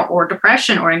general, or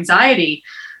depression or anxiety,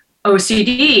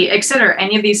 OCD, etc.,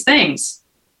 any of these things,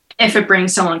 if it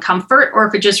brings someone comfort or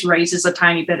if it just raises a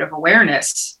tiny bit of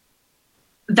awareness,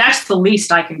 that's the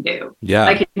least I can do. Yeah.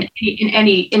 Like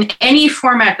in any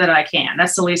format that I can,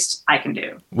 that's the least I can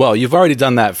do. Well, you've already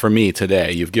done that for me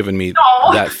today. You've given me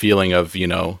that feeling of,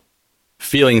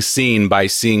 feeling seen by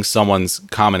seeing someone's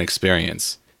common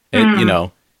experience.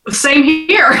 Same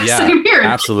here. Yeah, same here.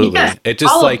 Absolutely. Yes, it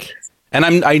just and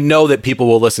I know that people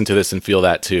will listen to this and feel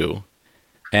that too.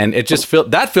 And it just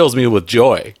fills me with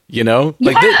joy,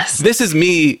 Like this is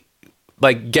me,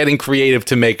 like getting creative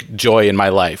to make joy in my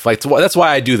life. Like that's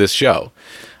why I do this show.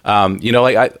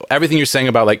 Everything you're saying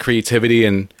about like creativity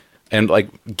and like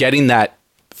getting that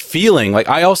feeling, like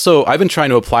I've been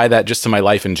trying to apply that just to my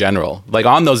life in general. Like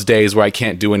on those days where I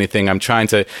can't do anything, I'm trying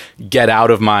to get out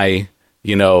of my,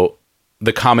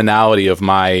 the commonality of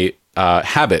my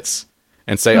habits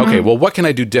and say, okay, well, what can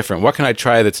I do different? What can I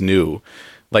try that's new?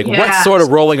 Like what sort of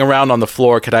rolling around on the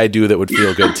floor could I do that would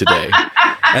feel good today?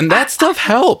 And that stuff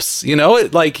helps,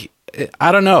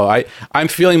 I don't know. I'm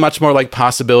feeling much more like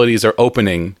possibilities are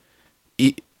opening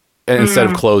instead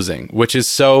of closing, which is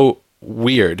so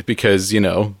weird because,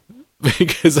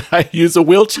 because I use a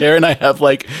wheelchair and I have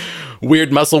like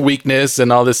weird muscle weakness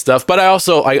and all this stuff. But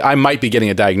I might be getting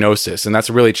a diagnosis, and that's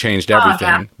really changed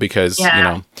everything because,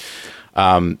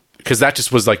 because that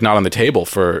just was like not on the table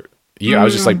for years. I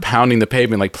was just like pounding the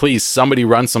pavement, like, please, somebody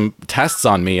run some tests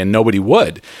on me, and nobody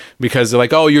would because they're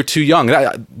like, oh, you're too young.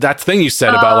 That thing you said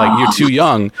about like, you're too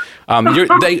young.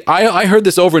 I heard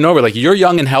this over and over, like, you're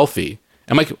young and healthy.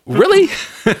 I'm like, really?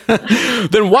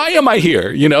 Then why am I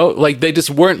here? Like they just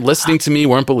weren't listening to me,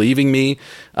 weren't believing me,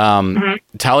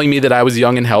 telling me that I was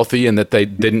young and healthy and that they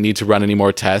didn't need to run any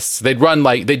more tests. They do an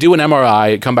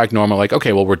MRI, come back normal, like,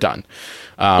 okay, well, we're done.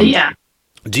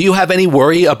 Do you have any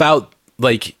worry about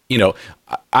like,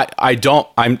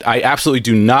 I absolutely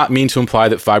do not mean to imply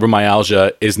that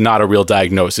fibromyalgia is not a real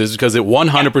diagnosis because it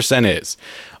 100% is.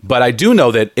 But I do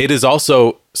know that it is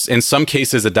also, in some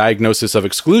cases, a diagnosis of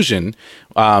exclusion,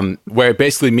 where it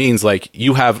basically means like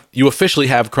you officially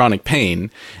have chronic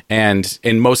pain. And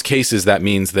in most cases, that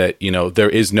means that, there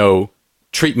is no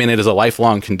treatment. It is a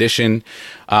lifelong condition.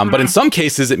 But in some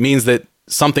cases, it means that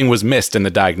something was missed in the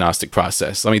diagnostic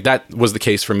process. I mean, that was the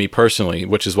case for me personally,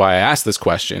 which is why I asked this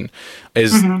question.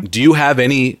 Do you have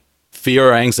any fear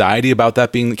or anxiety about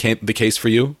that being the case for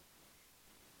you?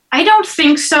 I don't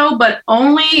think so, but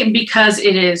only because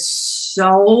it is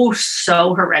so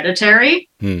hereditary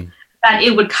that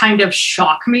it would kind of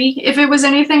shock me if it was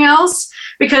anything else.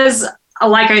 Because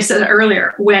like I said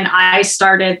earlier, when I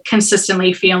started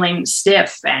consistently feeling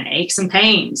stiff and aches and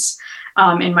pains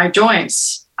in my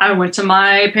joints, I went to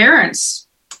my parents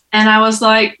and I was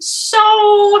like,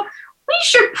 so we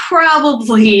should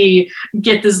probably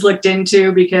get this looked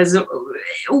into because,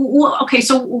 okay,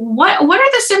 so what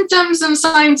are the symptoms and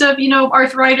signs of,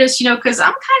 arthritis, because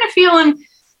I'm kind of feeling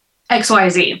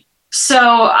XYZ. So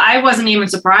I wasn't even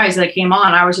surprised that it came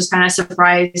on. I was just kind of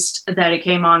surprised that it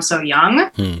came on so young.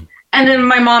 And then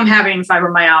my mom having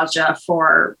fibromyalgia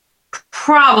for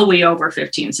probably over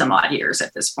 15 some odd years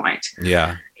at this point.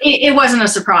 Yeah. It wasn't a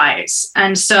surprise.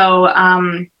 And so,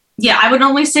 I would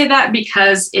only say that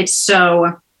because it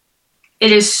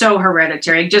is so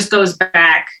hereditary. It just goes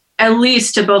back at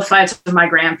least to both sides of my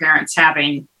grandparents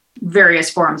having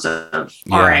various forms of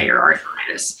RA or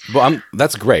arthritis. Well,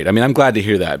 that's great. I mean, I'm glad to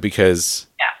hear that because,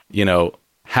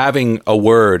 having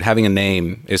a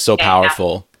name is so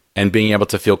powerful, and being able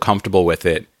to feel comfortable with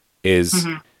it is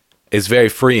very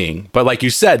freeing. But like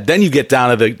you said, then you get down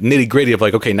to the nitty gritty of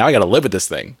like, okay, now I got to live with this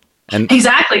thing. And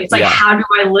exactly. It's like, how do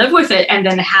I live with it? And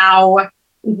then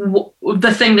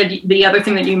the other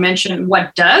thing that you mentioned,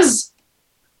 what does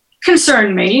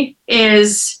concern me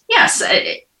is, yes,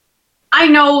 I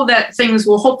know that things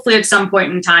will hopefully at some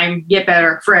point in time get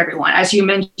better for everyone. As you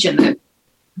mentioned, the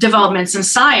developments in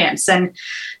science and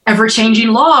ever-changing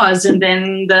laws, and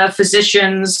then the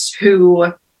physicians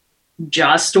who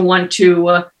just want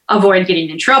to avoid getting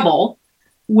in trouble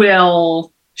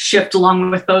will shift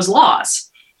along with those laws.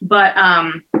 But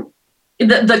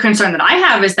the concern that I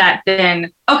have is that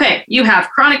then, okay, you have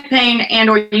chronic pain and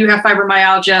or you have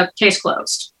fibromyalgia, case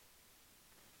closed.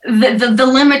 The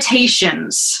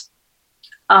limitations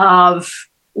of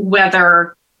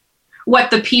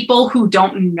what the people who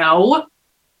don't know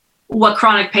what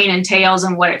chronic pain entails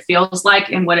and what it feels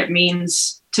like and what it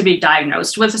means to be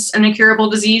diagnosed with an incurable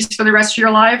disease for the rest of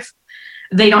your life,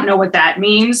 they don't know what that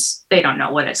means. They don't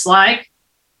know what it's like.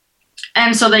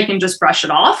 And so they can just brush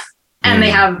it off, and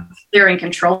they're in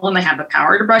control and they have the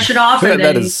power to brush it off. And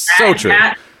that is so true.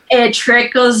 It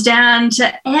trickles down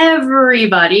to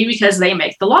everybody because they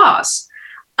make the laws.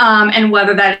 And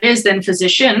whether that is then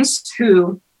physicians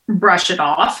who brush it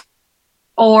off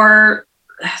or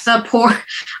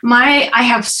I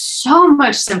have so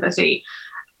much sympathy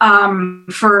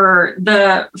for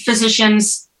the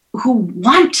physicians who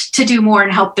want to do more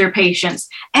and help their patients,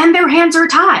 and their hands are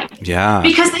tied. Yeah.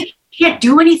 Because they can't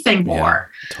do anything more.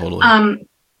 Yeah, totally.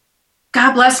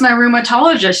 God bless my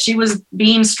rheumatologist. She was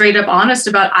being straight up honest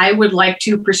about, I would like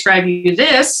to prescribe you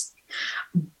this,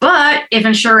 but if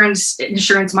insurance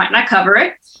might not cover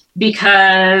it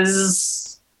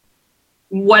because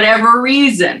whatever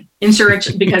reason,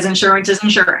 because insurance is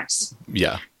insurance.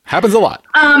 Yeah. Happens a lot.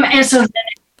 And so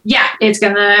it's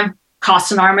going to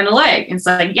cost an arm and a leg. And it's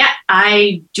like,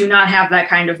 I do not have that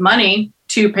kind of money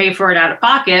to pay for it out of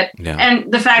pocket. Yeah. And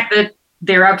the fact that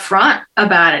they're upfront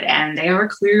about it and they were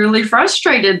clearly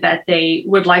frustrated that they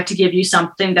would like to give you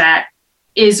something that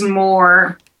is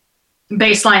more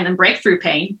baseline than breakthrough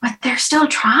pain, but they're still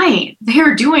trying.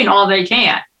 They're doing all they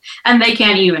can, and they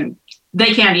can't even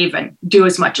do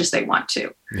as much as they want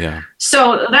to. Yeah.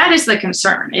 So that is the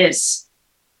concern, is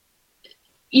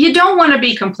you don't want to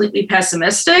be completely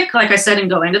pessimistic, like I said, and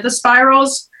go into the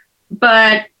spirals,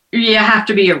 but you have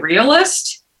to be a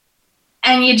realist.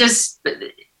 And you just,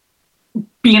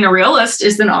 being a realist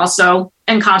is then also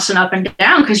in constant up and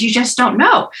down because you just don't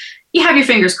know. You have your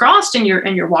fingers crossed and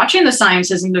you're watching the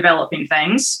sciences and developing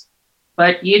things,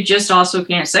 but you just also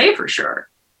can't say for sure.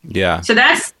 Yeah. So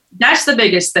that's the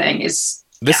biggest thing is.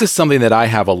 This is something that I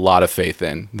have a lot of faith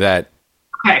in, that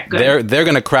okay, good. they're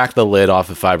going to crack the lid off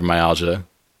of fibromyalgia.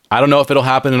 I don't know if it'll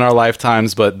happen in our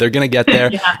lifetimes, but they're going to get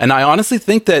there. Yeah. And I honestly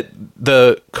think that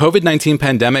the COVID-19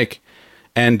 pandemic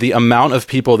and the amount of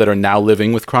people that are now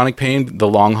living with chronic pain, the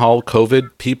long haul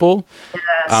COVID people,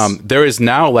 Yes. there is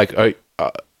now like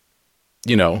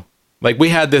like we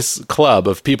had this club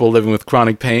of people living with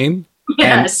chronic pain.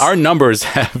 Yes. And our numbers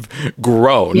have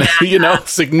grown,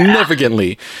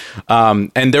 significantly.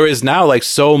 And there is now like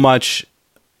so much,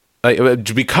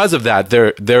 because of that,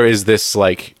 there is this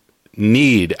like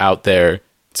need out there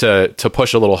to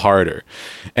push a little harder.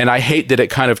 And I hate that it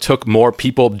kind of took more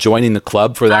people joining the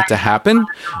club for that to happen.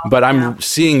 But I'm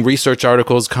seeing research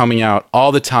articles coming out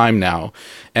all the time now.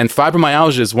 And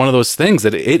fibromyalgia is one of those things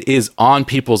that it is on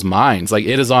people's minds. Like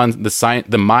it is on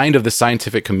the mind of the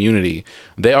scientific community.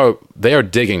 They are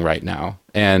digging right now.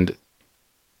 And,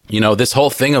 this whole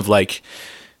thing of like,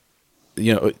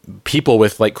 people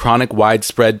with like chronic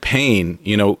widespread pain,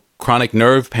 chronic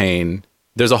nerve pain,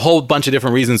 there's a whole bunch of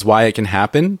different reasons why it can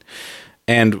happen.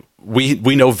 And we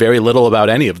know very little about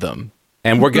any of them.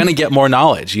 And we're going to get more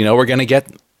knowledge, we're going to get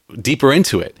deeper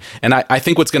into it. And I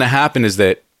think what's going to happen is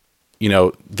that,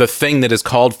 the thing that is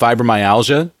called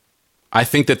fibromyalgia, I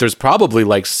think that there's probably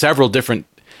like several different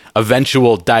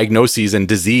eventual diagnoses and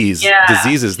diseases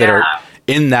that are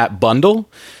in that bundle.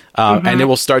 And it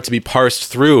will start to be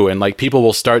parsed through, and like people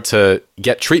will start to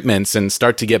get treatments and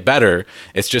start to get better.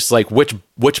 It's just like,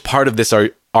 which part of this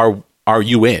are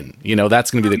you in?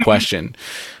 That's going to be the question.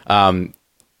 So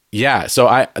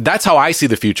that's how I see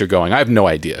the future going. I have no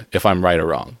idea if I'm right or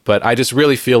wrong, but I just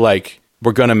really feel like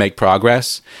we're going to make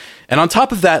progress. And on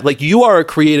top of that, like you are a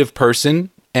creative person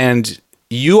and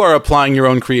you are applying your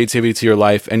own creativity to your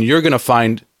life, and you're going to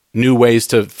find new ways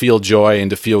to feel joy and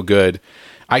to feel good.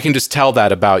 I can just tell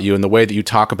that about you and the way that you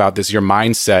talk about this, your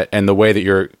mindset and the way that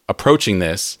you're approaching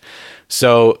this.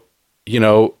 So,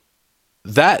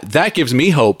 that gives me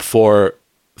hope for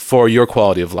your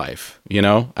quality of life,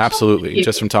 absolutely.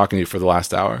 Just from talking to you for the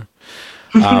last hour.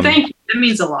 Thank you. That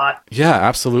means a lot. Yeah,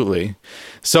 absolutely.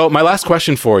 So my last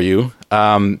question for you,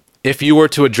 if you were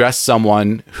to address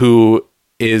someone who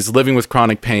is living with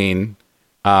chronic pain,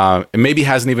 and maybe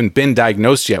hasn't even been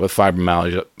diagnosed yet with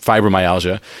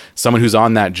fibromyalgia, someone who's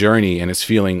on that journey and is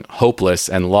feeling hopeless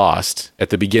and lost at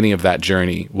the beginning of that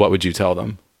journey, what would you tell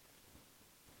them?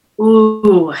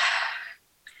 Ooh,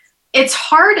 it's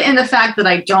hard in the fact that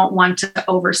I don't want to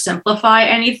oversimplify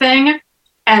anything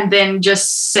and then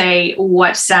just say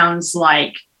what sounds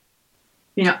like,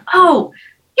 oh,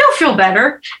 you'll feel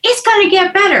better. It's going to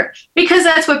get better, because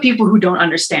that's what people who don't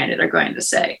understand it are going to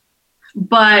say.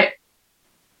 But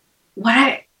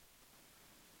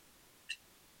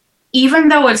even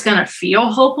though it's going to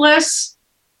feel hopeless,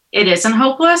 it isn't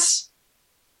hopeless.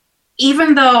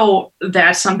 Even though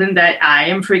that's something that I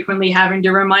am frequently having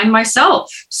to remind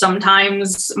myself,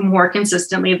 sometimes more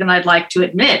consistently than I'd like to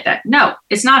admit, that no,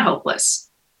 it's not hopeless.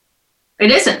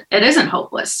 It isn't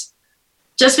hopeless.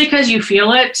 Just because you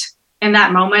feel it in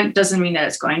that moment doesn't mean that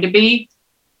it's going to be.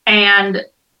 And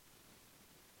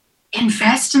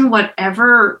invest in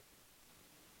whatever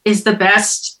is the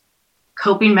best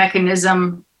coping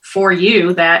mechanism for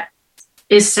you that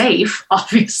is safe,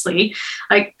 obviously,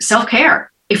 like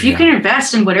self-care. If you can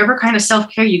invest in whatever kind of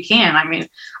self-care you can. I mean,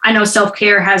 I know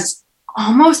self-care has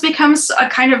almost become a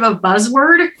kind of a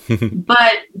buzzword,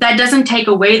 but that doesn't take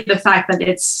away the fact that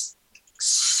it's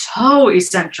so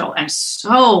essential and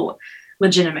so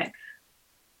legitimate.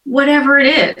 Whatever it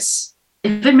is,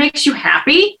 if it makes you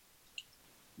happy,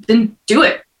 then do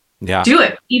it. Yeah. Do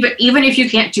it. Even if you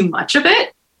can't do much of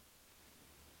it.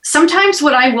 Sometimes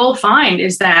what I will find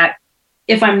is that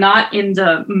if I'm not in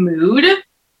the mood,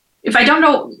 if I'm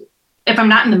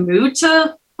not in the mood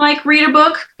to like read a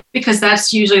book, because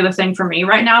that's usually the thing for me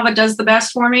right now that does the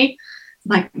best for me.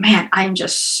 Like, man, I'm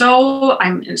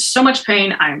in so much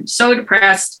pain. I'm so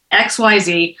depressed,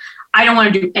 XYZ. I don't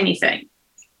want to do anything.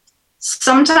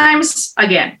 Sometimes,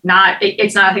 again,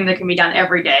 it's not a thing that can be done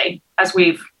every day, as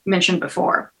we've mentioned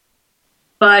before.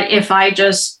 But if I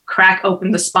just crack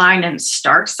open the spine and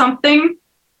start something,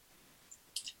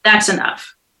 that's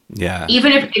enough. Yeah.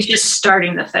 Even if it's just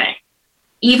starting the thing.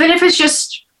 Even if it's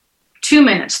just 2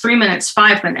 minutes, 3 minutes,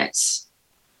 5 minutes.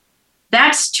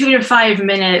 That's 2 to 5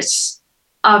 minutes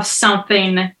of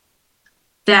something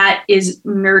that is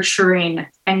nurturing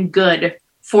and good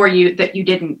for you that you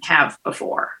didn't have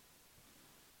before.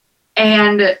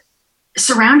 And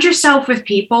surround yourself with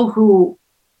people who,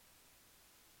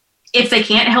 if they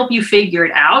can't help you figure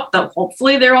it out, though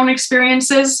hopefully their own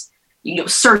experiences,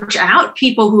 search out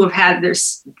people who have had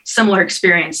this similar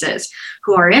experiences,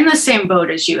 who are in the same boat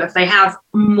as you. If they have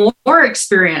more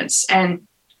experience and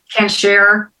can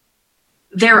share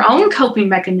their own coping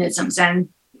mechanisms and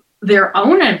their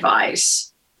own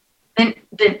advice, then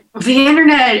the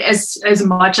internet, as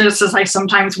much as I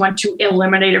sometimes want to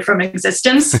eliminate it from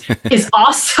existence, is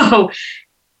also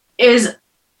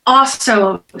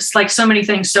like so many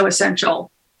things so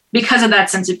essential because of that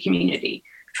sense of community.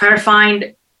 Try to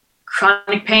find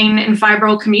chronic pain and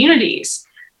fibro communities.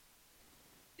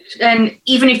 And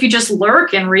even if you just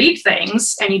lurk and read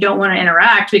things and you don't want to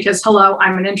interact because, hello,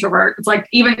 I'm an introvert. It's like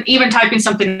even typing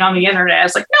something on the internet,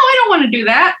 it's like, no, I don't want to do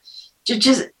that.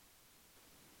 Just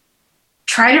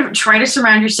try to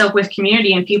surround yourself with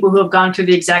community and people who have gone through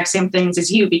the exact same things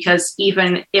as you, because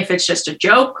even if it's just a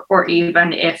joke or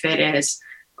even if it is,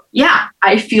 yeah,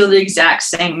 I feel the exact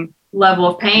same level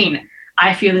of pain.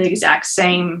 I feel the exact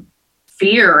same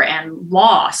fear and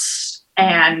loss,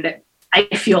 and I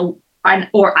feel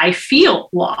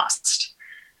lost.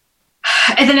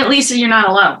 And then at least you're not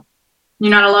alone.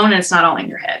 You're not alone, and it's not all in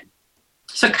your head.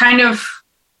 So kind of,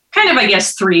 I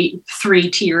guess, three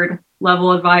tiered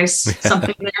level advice,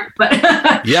 something there.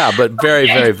 But yeah, but very,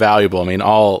 very valuable. I mean,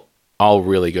 all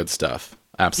really good stuff.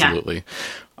 Absolutely.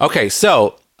 Yeah. Okay,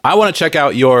 so I want to check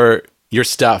out your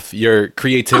stuff, your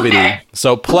creativity. Okay.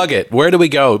 So plug it. Where do we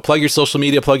go? Plug your social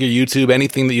media, plug your YouTube,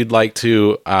 anything that you'd like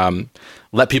to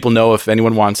let people know if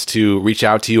anyone wants to reach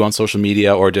out to you on social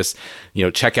media or just,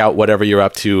 check out whatever you're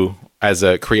up to as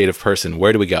a creative person.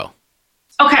 Where do we go?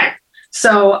 Okay.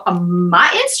 So my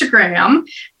Instagram,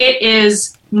 it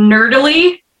is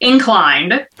nerdily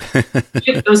inclined.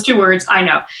 Those two words, I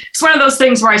know. It's one of those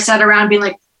things where I sat around being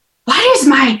like, what is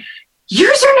my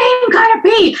username gonna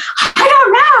be? I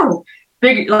don't know.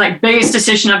 Biggest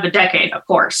decision of the decade, of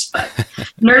course. But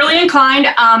nerdily inclined.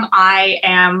 I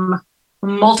am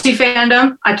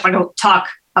multi-fandom. I talk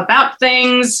about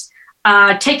things,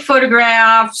 take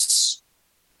photographs,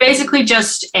 basically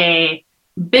just a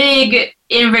big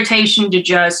invitation to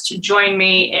just join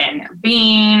me in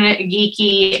being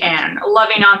geeky and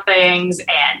loving on things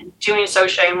and doing so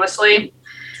shamelessly.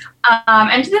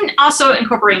 And then also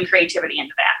incorporating creativity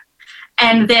into that.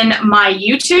 And then my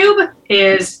YouTube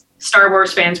is, Star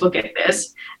Wars fans will get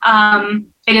this.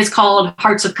 It is called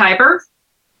Hearts of Kyber.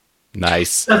 Nice.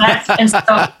 So that's, and so,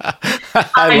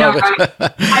 I love it.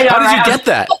 Right? How did you get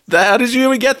that? How did you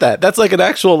even get that? That's like an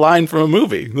actual line from a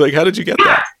movie. Like, how did you get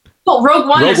that? Well, Rogue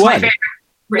One is my favorite.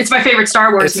 It's my favorite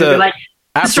Star Wars movie. Like,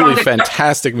 absolutely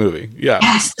fantastic movie. Yeah.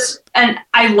 Yes. And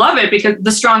I love it because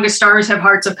the strongest stars have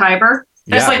hearts of Kyber.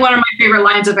 That's like one of my favorite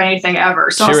lines of anything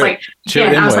ever. So I was like,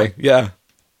 yeah.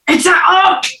 It's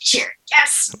cheer.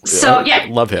 Yes. So yeah.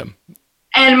 Love him.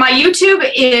 And my YouTube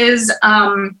is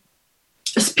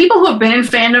people who have been in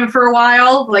fandom for a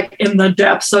while, like in the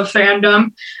depths of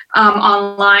fandom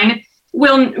online,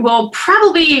 will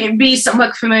probably be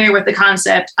somewhat familiar with the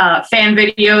concept of fan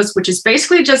videos, which is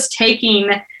basically just taking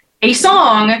a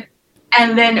song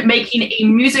and then making a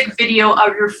music video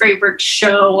of your favorite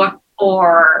show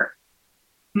or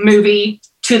movie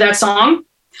to that song.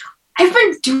 I've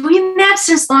been doing that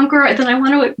since longer than I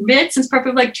want to admit, since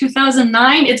probably like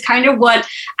 2009. It's kind of what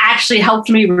actually helped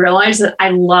me realize that I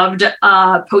loved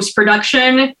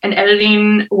post-production and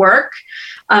editing work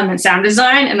and sound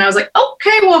design. And I was like,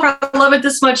 okay, well, if I love it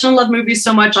this much and love movies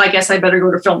so much, I guess I better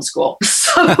go to film school.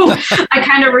 So I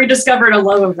kind of rediscovered a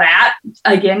love of that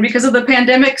again because of the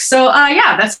pandemic. So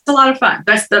yeah, that's a lot of fun.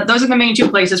 Those are the main two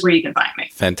places where you can find me.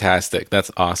 Fantastic.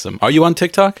 That's awesome. Are you on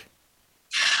TikTok?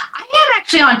 I am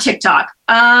actually on TikTok.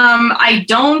 I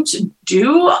don't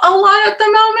do a lot at the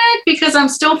moment because I'm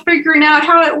still figuring out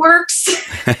how it works.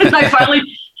 And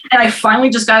I finally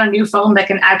just got a new phone that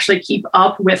can actually keep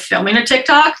up with filming a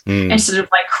TikTok instead of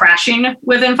like crashing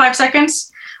within 5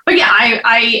 seconds. But yeah,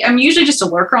 I am usually just a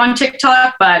lurker on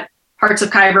TikTok, but Hearts of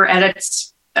Kyber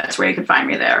edits, that's where you can find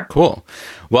me there. Cool.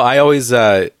 Well, I always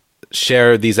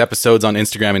share these episodes on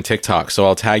Instagram and TikTok, so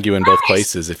I'll tag you in both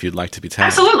places if you'd like to be tagged.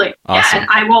 Absolutely. Awesome. Yeah,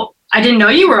 and I didn't know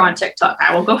you were on TikTok.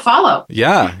 I will go follow.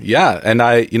 Yeah. And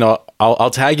I'll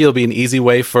tag you. It'll be an easy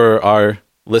way for our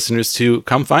listeners to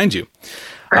come find you.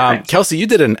 Kelsey, you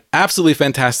did an absolutely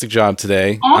fantastic job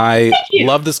today. I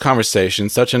love this conversation.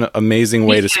 Such an amazing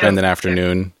way to spend an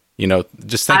afternoon.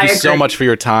 Just thank you so much for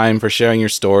your time, for sharing your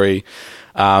story.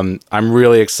 I'm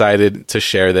really excited to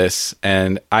share this,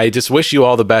 and I just wish you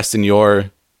all the best in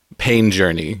your pain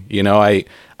journey. You know, I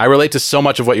relate to so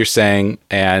much of what you're saying,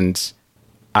 and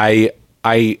I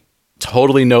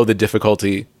totally know the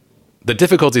difficulties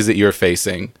that you're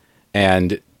facing,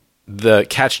 and the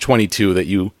catch-22 that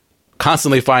you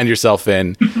constantly find yourself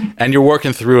in, and you're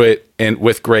working through it and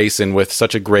with grace and with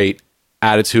such a great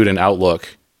attitude and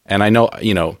outlook. And I know,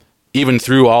 you know, even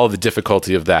through all of the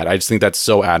difficulty of that, I just think that's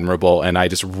so admirable, and I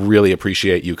just really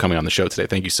appreciate you coming on the show today.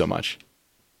 Thank you so much.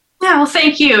 Yeah, well,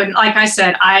 thank you. And like I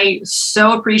said, I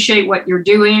so appreciate what you're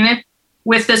doing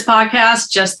with this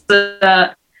podcast. Just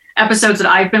the episodes that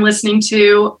I've been listening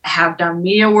to have done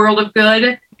me a world of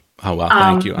good. Oh, wow.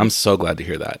 Thank you. I'm so glad to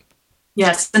hear that.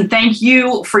 Yes. And thank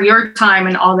you for your time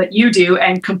and all that you do,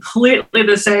 and completely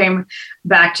the same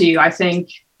back to you. I think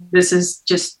this is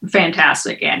just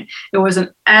fantastic. And it was an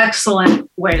excellent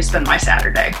way to spend my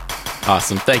Saturday.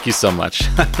 Awesome. Thank you so much.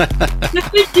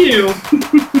 Thank you.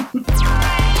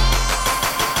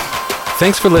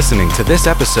 Thanks for listening to this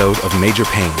episode of Major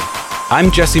Pain.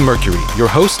 I'm Jesse Mercury, your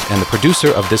host and the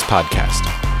producer of this podcast.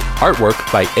 Artwork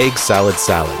by Egg Salad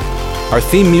Salad. Our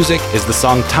theme music is the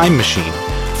song Time Machine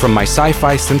from my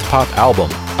sci-fi synth-pop album,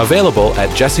 available at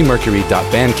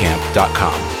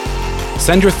jessemmercury.bandcamp.com.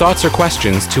 Send your thoughts or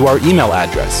questions to our email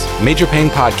address,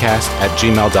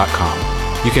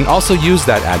 majorpainpodcast@gmail.com. You can also use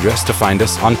that address to find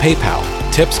us on PayPal.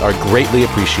 Tips are greatly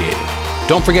appreciated.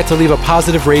 Don't forget to leave a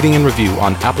positive rating and review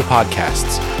on Apple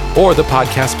Podcasts or the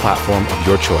podcast platform of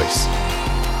your choice.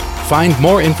 Find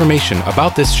more information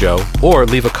about this show or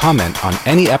leave a comment on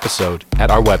any episode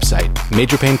at our website,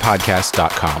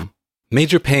 majorpainpodcast.com.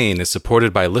 Major Pain is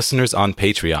supported by listeners on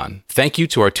Patreon. Thank you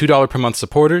to our $2 per month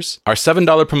supporters, our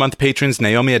 $7 per month patrons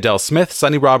Naomi Adele Smith,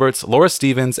 Sonny Roberts, Laura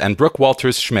Stevens, and Brooke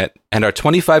Walters Schmidt, and our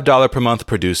 $25 per month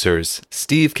producers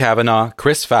Steve Kavanaugh,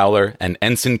 Chris Fowler, and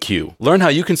Ensign Q. Learn how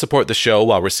you can support the show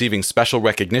while receiving special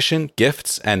recognition,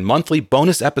 gifts, and monthly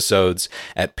bonus episodes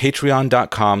at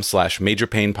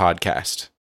patreon.com/majorpainpodcast.